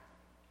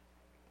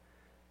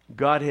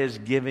 God has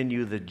given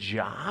you the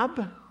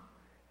job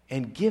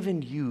and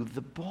given you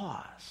the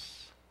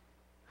boss.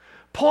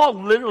 Paul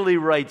literally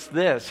writes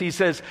this. He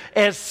says,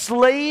 as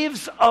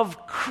slaves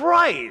of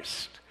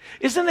Christ.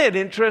 Isn't that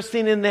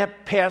interesting in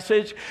that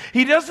passage?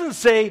 He doesn't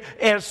say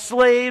as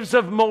slaves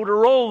of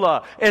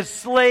Motorola, as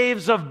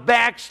slaves of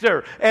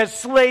Baxter, as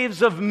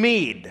slaves of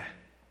Meade.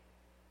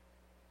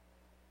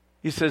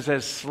 He says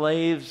as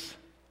slaves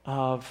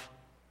of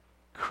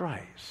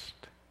Christ.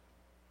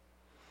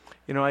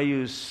 You know, I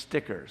use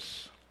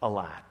stickers a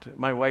lot.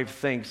 My wife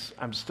thinks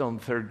I'm still in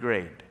third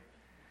grade.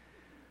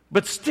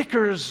 But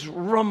stickers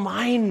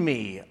remind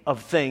me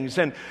of things.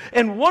 And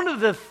one of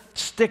the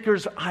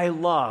stickers I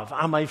love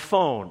on my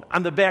phone,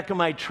 on the back of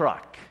my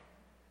truck,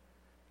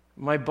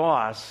 my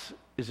boss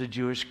is a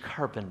Jewish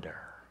carpenter.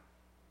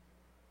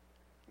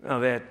 Now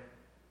that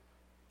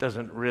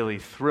doesn't really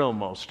thrill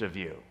most of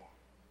you.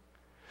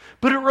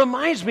 But it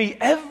reminds me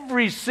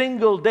every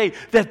single day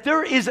that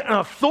there is an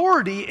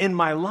authority in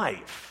my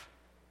life,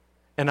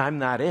 and I'm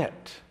not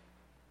it.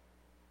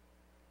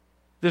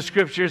 The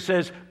scripture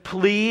says,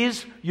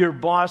 please your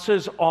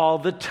bosses all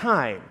the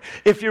time.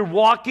 If you're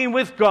walking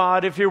with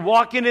God, if you're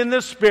walking in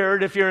the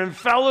Spirit, if you're in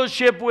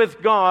fellowship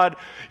with God,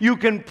 you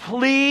can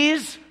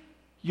please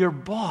your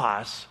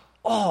boss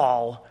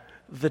all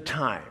the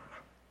time.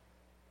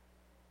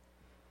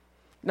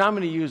 Now I'm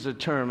going to use a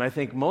term I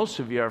think most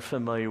of you are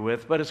familiar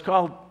with, but it's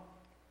called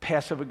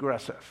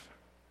passive-aggressive.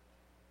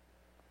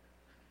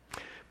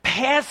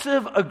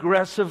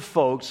 Passive-aggressive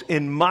folks,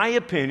 in my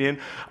opinion,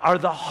 are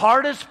the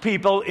hardest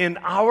people in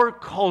our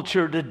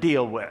culture to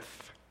deal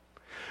with.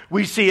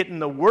 We see it in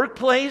the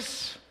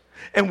workplace,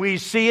 and we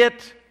see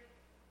it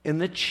in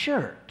the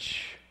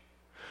church,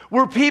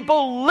 where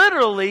people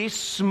literally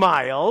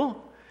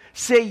smile,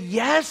 say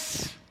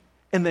yes,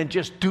 and then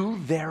just do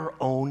their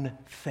own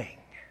thing.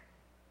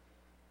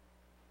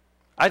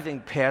 I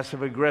think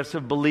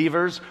passive-aggressive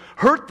believers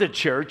hurt the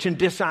church and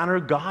dishonor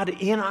God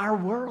in our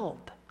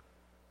world.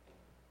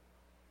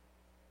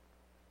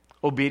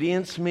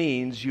 Obedience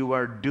means you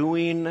are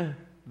doing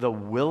the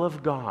will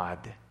of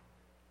God.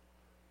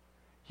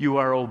 You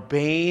are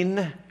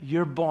obeying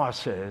your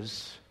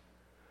bosses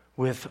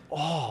with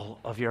all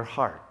of your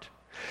heart.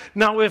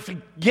 Now, if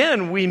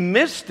again we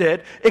missed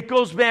it, it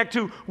goes back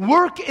to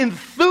work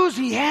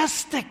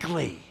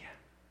enthusiastically.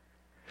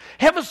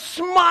 Have a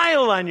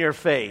smile on your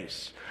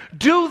face.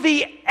 Do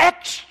the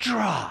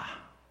extra.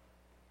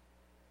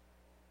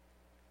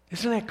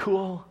 Isn't that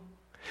cool?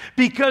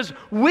 Because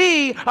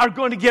we are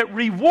going to get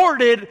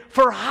rewarded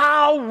for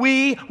how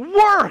we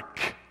work.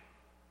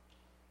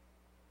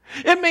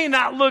 It may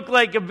not look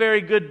like a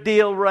very good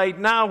deal right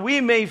now.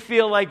 We may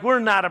feel like we're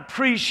not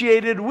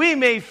appreciated. We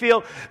may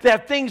feel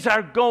that things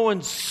are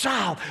going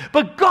south.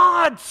 But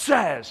God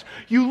says,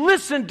 you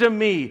listen to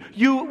me.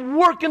 You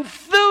work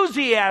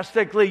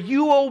enthusiastically.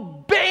 You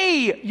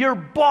obey your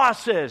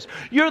bosses.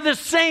 You're the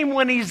same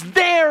when he's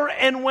there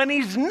and when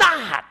he's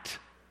not.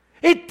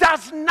 It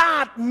does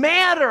not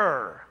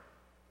matter.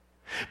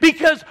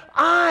 Because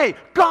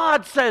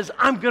God says,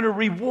 I'm going to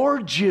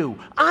reward you.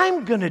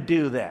 I'm going to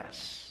do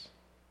this.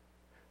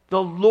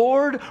 The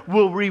Lord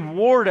will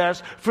reward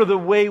us for the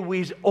way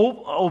we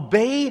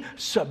obey,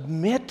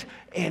 submit,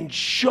 and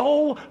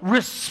show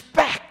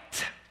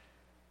respect.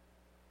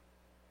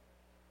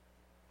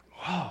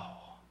 Whoa.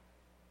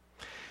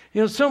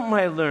 You know, something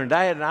I learned.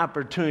 I had an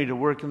opportunity to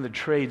work in the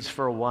trades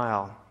for a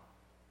while.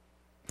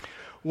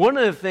 One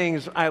of the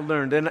things I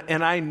learned,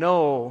 and I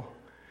know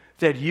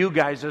that you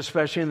guys,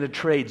 especially in the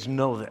trades,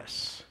 know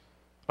this,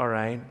 all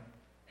right?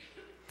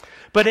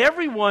 But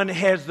everyone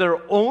has their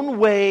own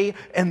way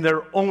and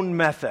their own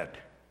method,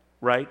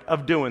 right,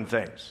 of doing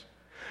things.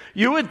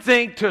 You would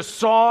think to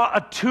saw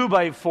a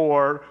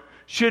 2x4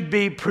 should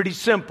be pretty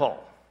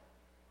simple.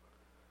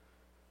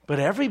 But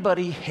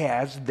everybody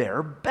has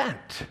their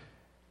bent.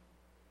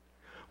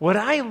 What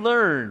I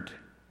learned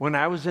when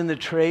I was in the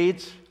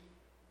trades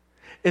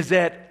is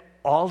that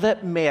all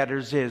that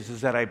matters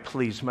is that I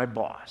please my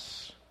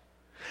boss.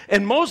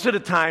 And most of the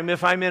time,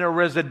 if I'm in a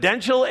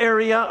residential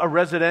area, a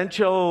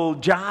residential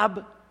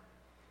job,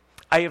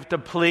 I have to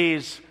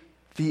please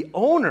the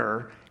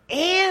owner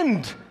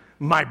and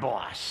my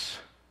boss.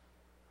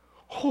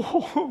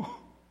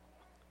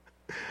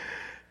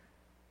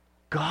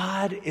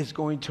 God is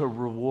going to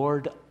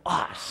reward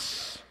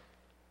us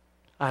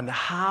on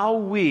how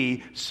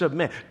we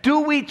submit.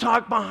 Do we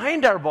talk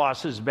behind our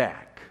boss's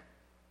back?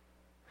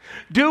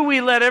 Do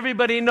we let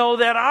everybody know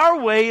that our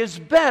way is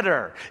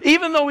better?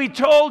 Even though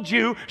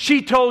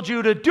she told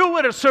you to do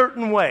it a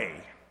certain way.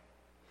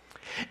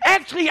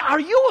 Actually, are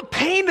you a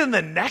pain in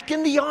the neck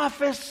in the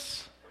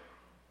office?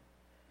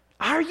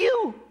 Are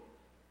you?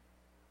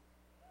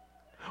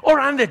 Or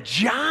on the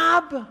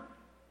job?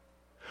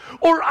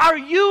 Or are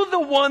you the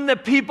one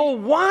that people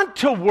want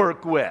to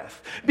work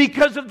with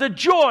because of the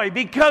joy,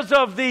 because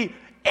of the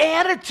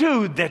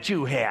attitude that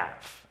you have?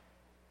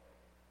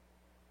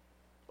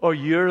 Or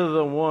you're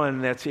the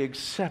one that's the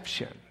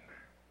exception?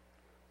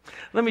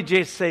 Let me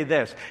just say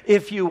this.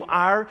 If you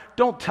are,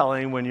 don't tell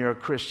anyone you're a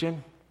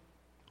Christian.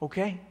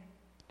 Okay?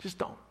 Just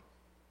don't.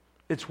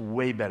 It's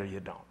way better you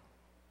don't.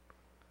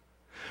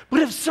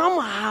 But if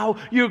somehow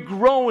you're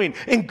growing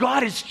and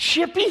God is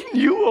chipping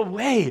you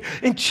away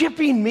and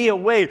chipping me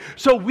away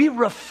so we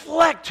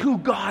reflect who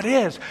God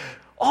is,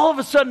 all of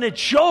a sudden it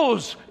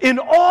shows in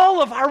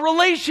all of our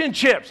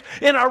relationships,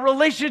 in our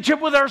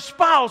relationship with our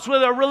spouse,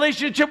 with our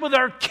relationship with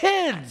our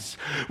kids,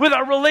 with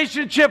our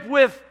relationship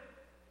with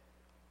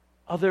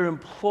other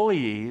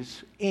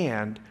employees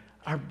and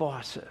our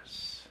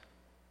bosses.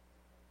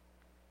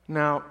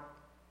 Now,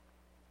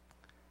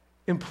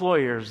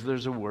 employers,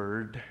 there's a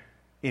word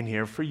in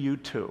here for you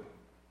too.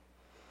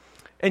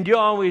 And you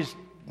always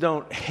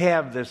don't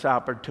have this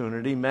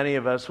opportunity. Many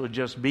of us would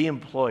just be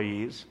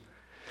employees.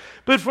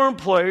 But for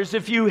employers,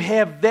 if you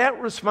have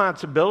that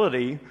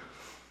responsibility,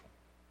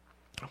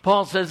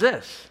 Paul says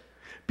this: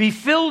 Be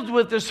filled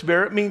with the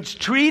Spirit means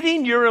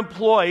treating your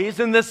employees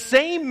in the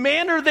same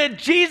manner that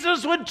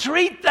Jesus would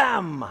treat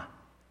them.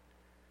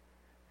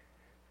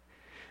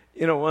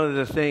 You know, one of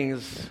the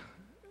things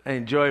I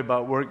enjoy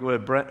about working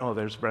with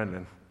there's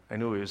Brendan. I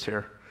knew he was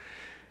here.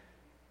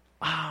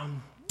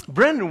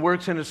 Brendan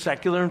works in a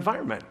secular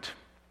environment.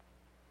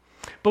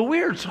 But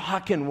we were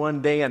talking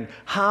one day on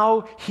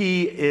how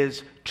he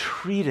is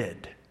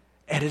treated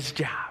at his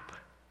job.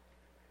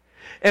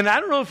 And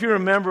I don't know if you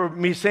remember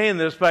me saying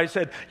this, but I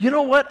said, you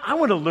know what? I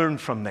want to learn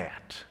from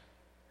that.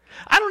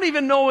 I don't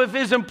even know if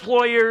his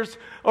employers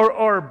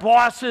or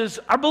bosses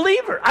are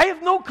believers. I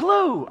have no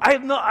clue. I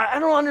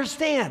don't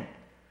understand.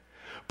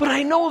 But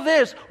I know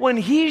this, when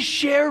he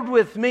shared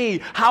with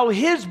me how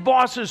his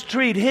bosses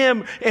treat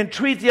him and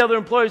treat the other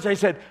employees, I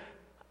said,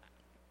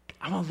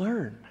 I'm going to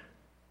learn.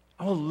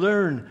 I will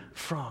learn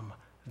from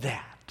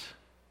that.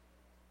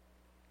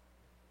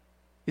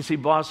 You see,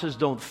 bosses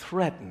don't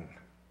threaten.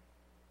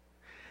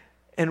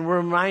 And we're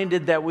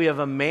reminded that we have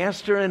a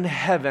master in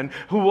heaven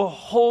who will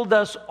hold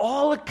us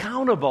all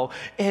accountable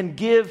and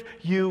give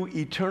you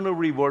eternal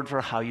reward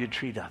for how you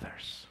treat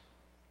others.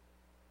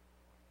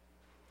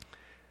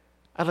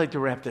 I'd like to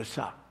wrap this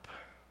up.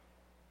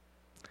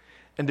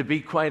 And to be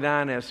quite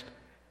honest,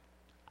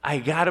 I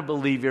got to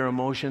believe your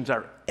emotions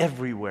are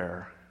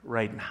everywhere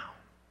right now.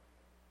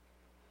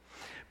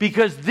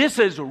 Because this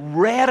is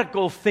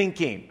radical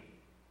thinking.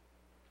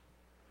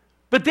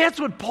 But that's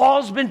what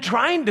Paul's been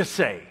trying to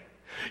say.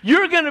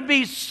 You're going to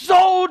be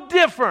so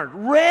different,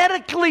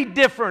 radically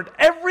different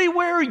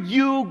everywhere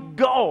you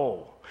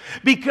go.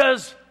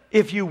 Because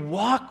if you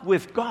walk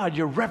with God,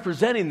 you're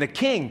representing the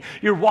King.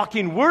 You're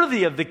walking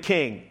worthy of the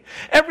King.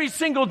 Every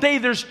single day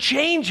there's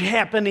change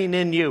happening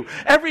in you.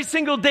 Every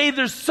single day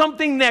there's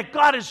something that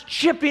God is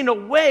chipping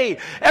away.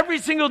 Every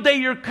single day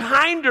you're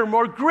kinder,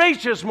 more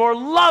gracious, more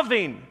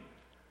loving,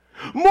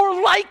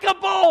 more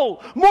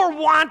likable, more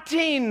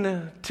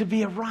wanting to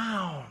be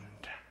around.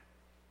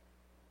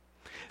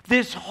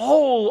 This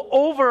whole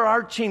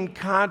overarching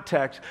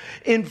context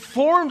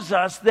informs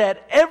us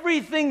that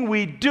everything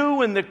we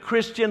do in the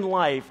Christian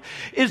life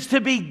is to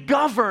be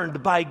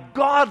governed by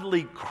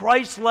godly,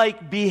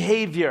 Christ-like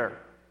behavior.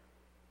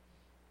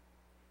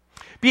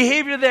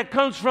 Behavior that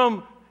comes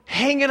from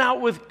hanging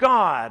out with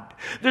God.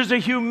 There's a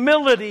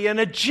humility and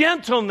a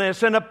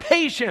gentleness and a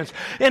patience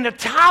and a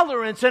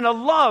tolerance and a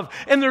love,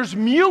 and there's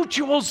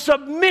mutual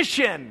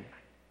submission.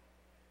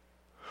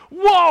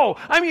 Whoa!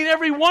 I mean,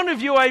 every one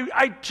of you,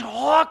 I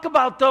talk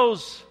about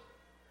those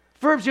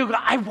verbs. You go,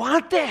 I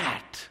want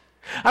that.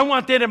 I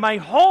want that in my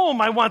home.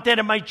 I want that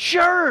in my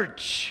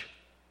church.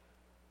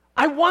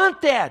 I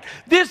want that.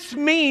 This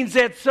means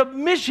that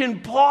submission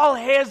Paul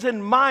has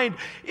in mind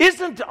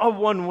isn't a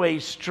one-way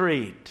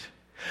street.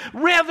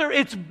 Rather,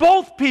 it's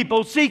both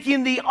people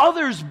seeking the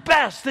other's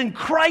best in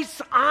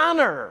Christ's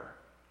honor.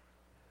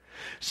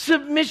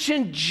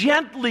 Submission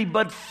gently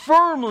but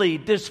firmly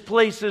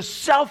displaces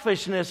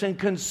selfishness and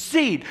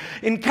conceit,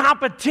 in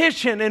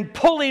competition and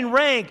pulling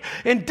rank,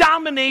 in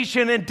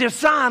domination and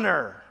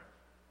dishonor.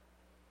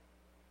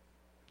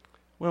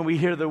 When we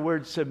hear the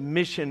word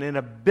submission in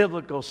a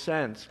biblical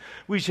sense,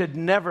 we should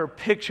never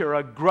picture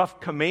a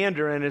gruff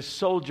commander and his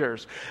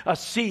soldiers, a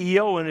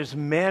CEO and his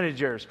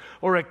managers,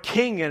 or a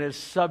king and his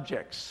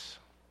subjects.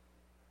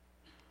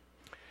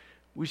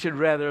 We should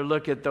rather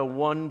look at the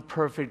one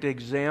perfect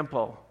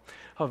example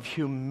of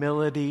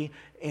humility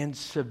and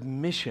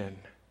submission,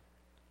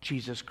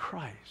 Jesus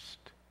Christ,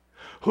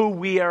 who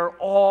we are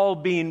all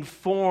being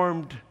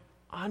formed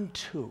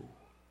unto.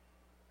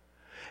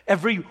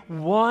 Every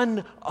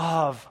one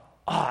of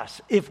us,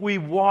 if we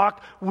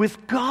walk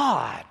with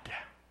God.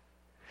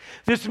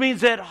 This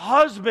means that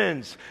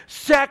husbands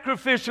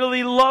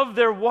sacrificially love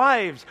their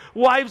wives.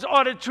 Wives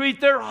ought to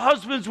treat their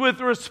husbands with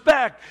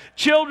respect.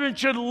 Children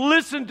should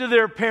listen to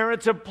their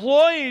parents.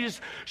 Employees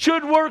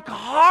should work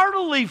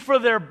heartily for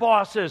their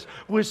bosses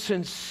with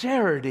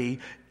sincerity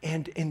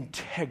and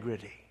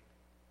integrity.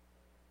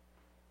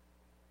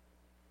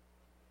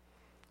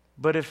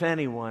 But if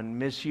anyone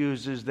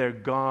misuses their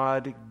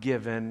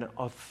God-given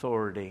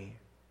authority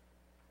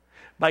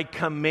by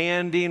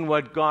commanding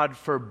what God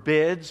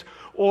forbids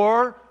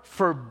or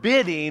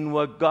forbidding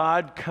what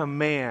God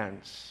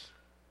commands,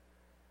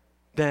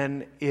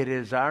 then it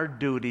is our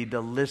duty to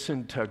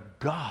listen to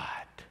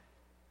God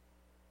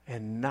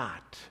and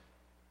not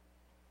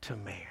to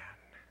man.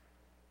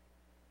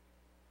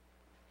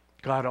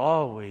 God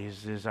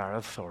always is our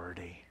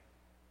authority.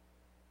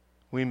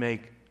 We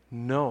make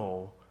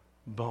no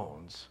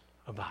bones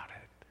about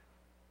it.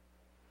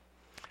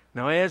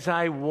 Now, as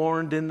I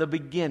warned in the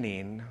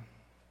beginning,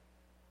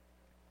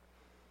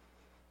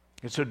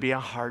 this would be a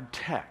hard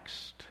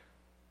text.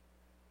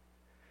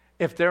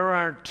 If there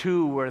aren't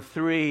 2 or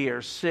 3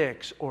 or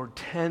 6 or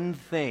 10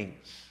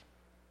 things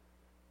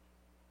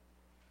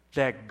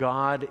that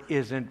God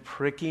isn't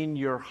pricking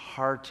your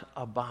heart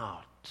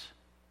about,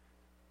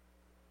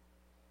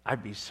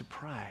 I'd be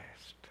surprised.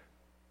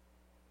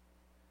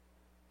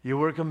 You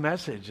work a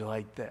message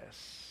like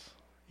this.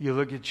 You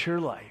look at your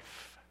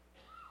life.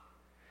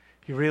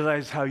 You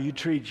realize how you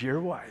treat your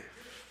wife.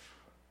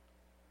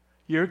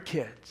 your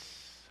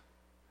kids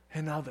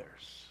and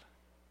others.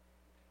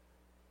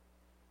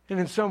 And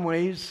in some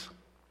ways,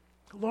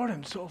 Lord,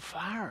 I'm so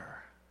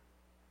far.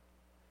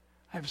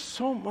 I have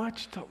so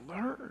much to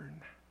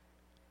learn.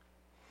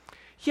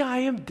 Yeah, I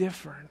am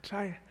different.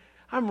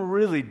 I'm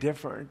really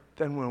different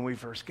than when we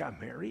first got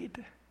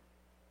married.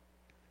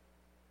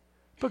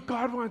 But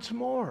God wants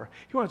more.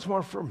 He wants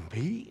more for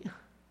me.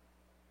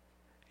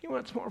 He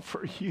wants more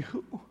for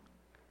you.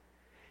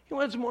 He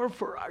wants more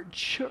for our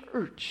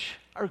church,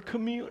 our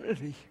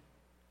community.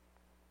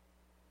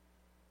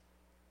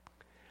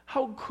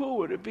 How cool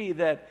would it be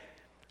that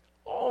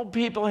all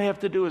people have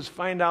to do is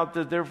find out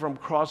that they're from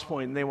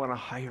Crosspoint and they want to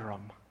hire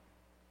them?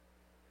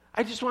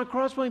 I just want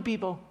Crosspoint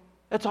people.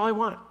 That's all I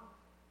want.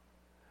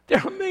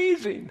 They're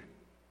amazing.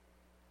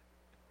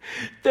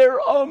 They're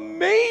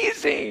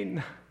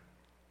amazing.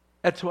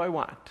 That's who I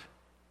want.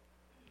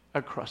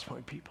 Our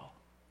Crosspoint people.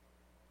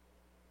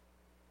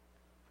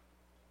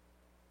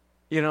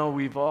 You know,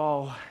 we've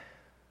all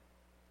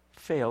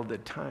failed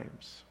at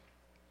times.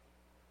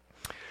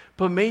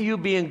 But may you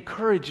be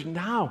encouraged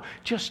now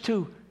just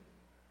to,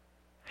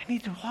 I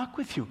need to walk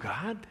with you,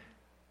 God.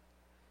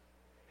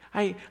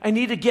 I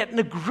need to get in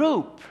a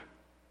group,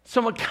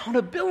 some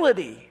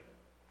accountability.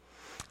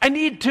 I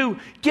need to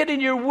get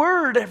in your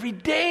word every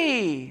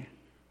day.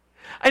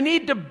 I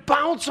need to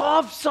bounce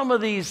off some of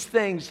these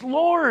things.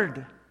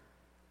 Lord,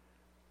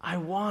 I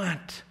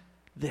want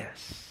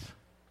this.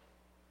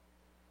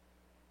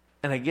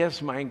 And I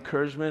guess my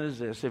encouragement is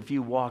this: if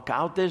you walk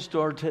out this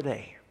door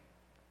today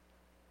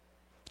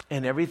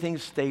and everything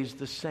stays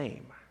the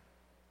same,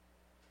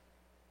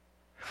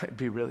 I'd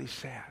be really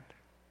sad.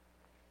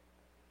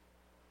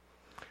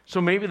 So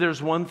maybe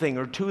there's one thing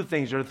or two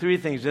things or three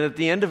things, and at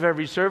the end of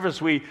every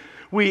service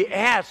we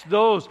ask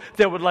those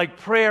that would like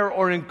prayer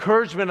or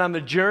encouragement on the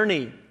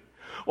journey.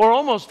 Or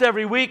almost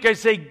every week I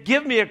say,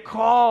 give me a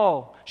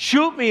call,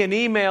 shoot me an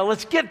email,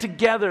 let's get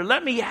together,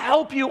 let me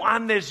help you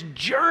on this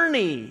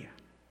journey.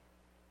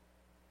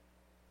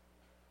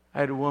 I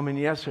had a woman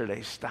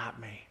yesterday stop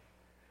me.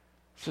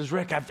 Says,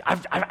 Rick,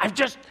 I've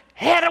just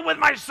had it with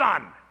my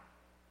son.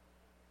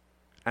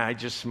 And I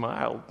just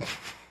smiled.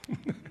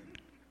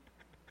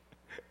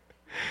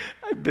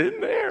 I've been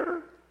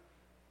there,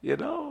 you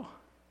know.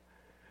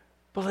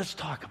 But let's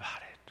talk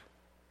about it.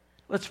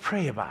 Let's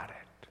pray about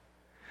it.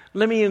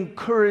 Let me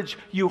encourage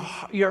you,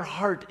 your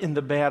heart in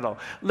the battle.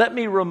 Let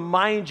me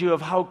remind you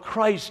of how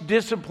Christ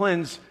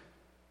disciplines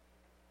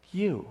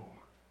you.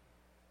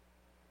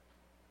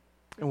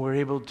 And we're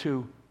able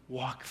to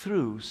walk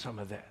through some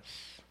of this.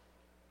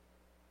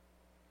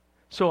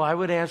 So I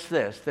would ask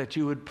this, that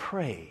you would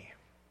pray,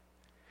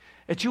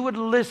 that you would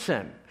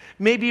listen,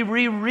 maybe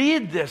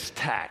reread this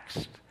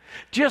text.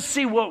 Just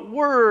see what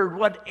word,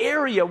 what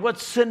area, what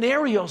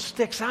scenario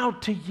sticks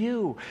out to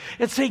you.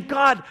 And say,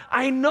 God,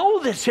 I know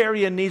this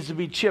area needs to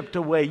be chipped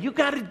away. You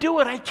got to do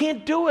it. I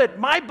can't do it.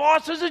 My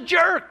boss is a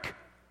jerk.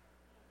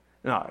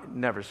 No,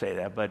 never say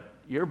that, but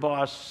your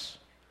boss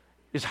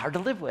is hard to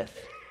live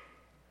with.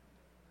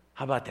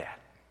 How about that?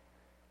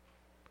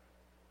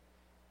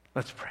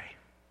 Let's pray.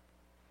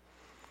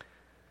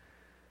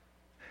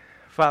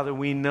 Father,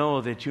 we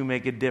know that you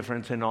make a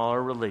difference in all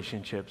our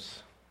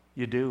relationships.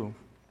 You do.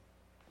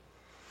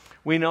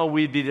 We know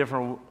we'd be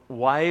different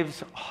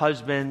wives,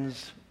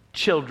 husbands,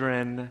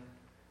 children,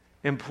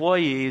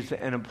 employees,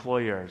 and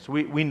employers.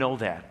 We know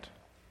that.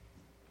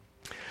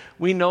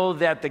 We know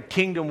that the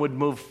kingdom would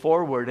move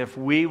forward if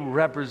we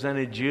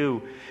represented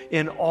you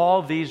in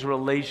all these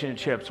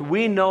relationships.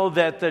 We know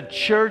that the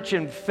church,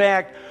 in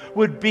fact,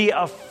 would be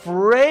a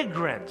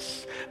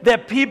fragrance,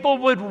 that people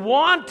would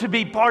want to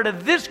be part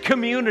of this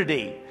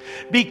community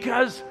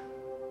because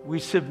we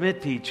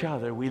submit to each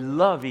other, we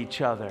love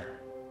each other.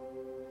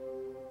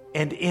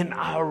 And in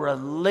our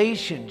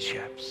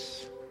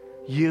relationships,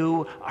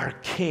 you are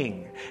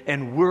king,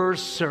 and we're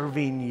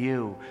serving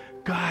you.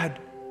 God,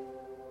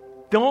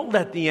 don't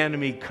let the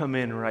enemy come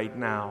in right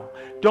now.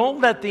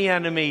 Don't let the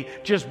enemy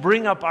just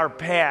bring up our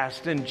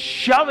past and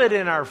shove it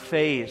in our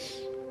face.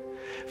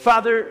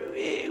 Father,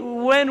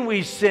 when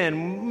we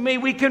sin, may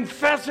we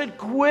confess it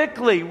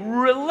quickly,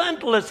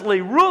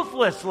 relentlessly,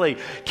 ruthlessly.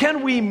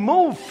 Can we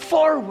move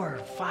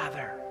forward,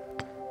 Father,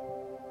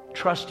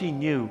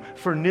 trusting you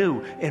for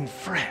new and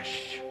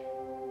fresh?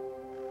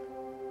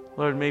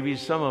 Lord, maybe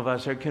some of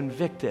us are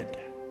convicted.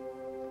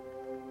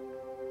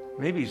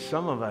 Maybe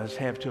some of us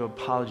have to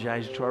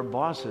apologize to our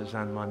bosses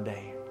on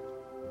Monday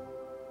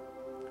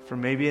for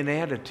maybe an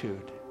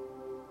attitude,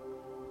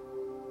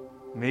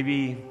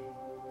 maybe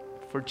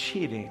for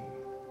cheating,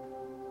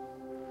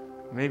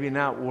 maybe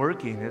not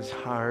working as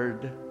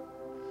hard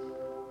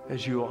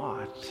as you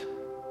ought.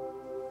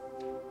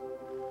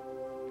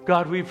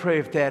 God, we pray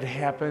if that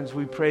happens,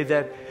 we pray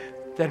that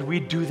we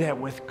do that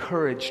with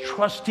courage,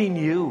 trusting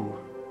you.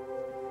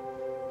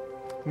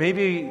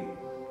 Maybe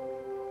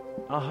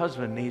a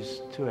husband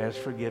needs to ask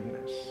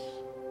forgiveness.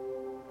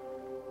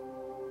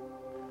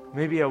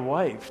 Maybe a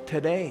wife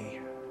today,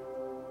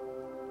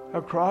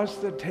 across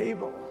the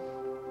table,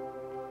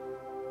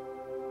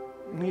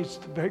 needs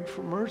to beg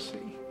for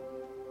mercy.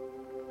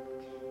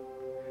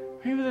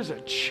 Maybe there's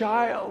a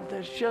child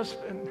that's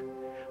just been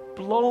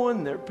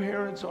blowing their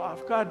parents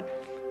off.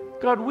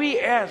 God, we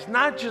ask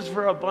not just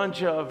for a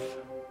bunch of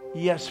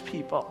yes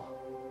people.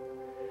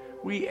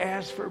 We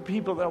ask for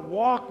people that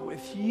walk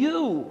with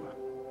you,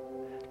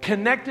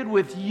 connected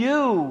with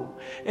you,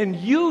 and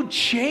you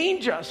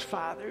change us,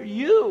 Father.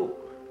 You.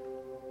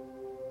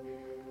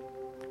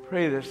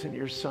 Pray this in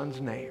your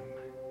Son's name.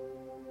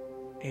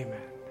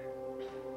 Amen.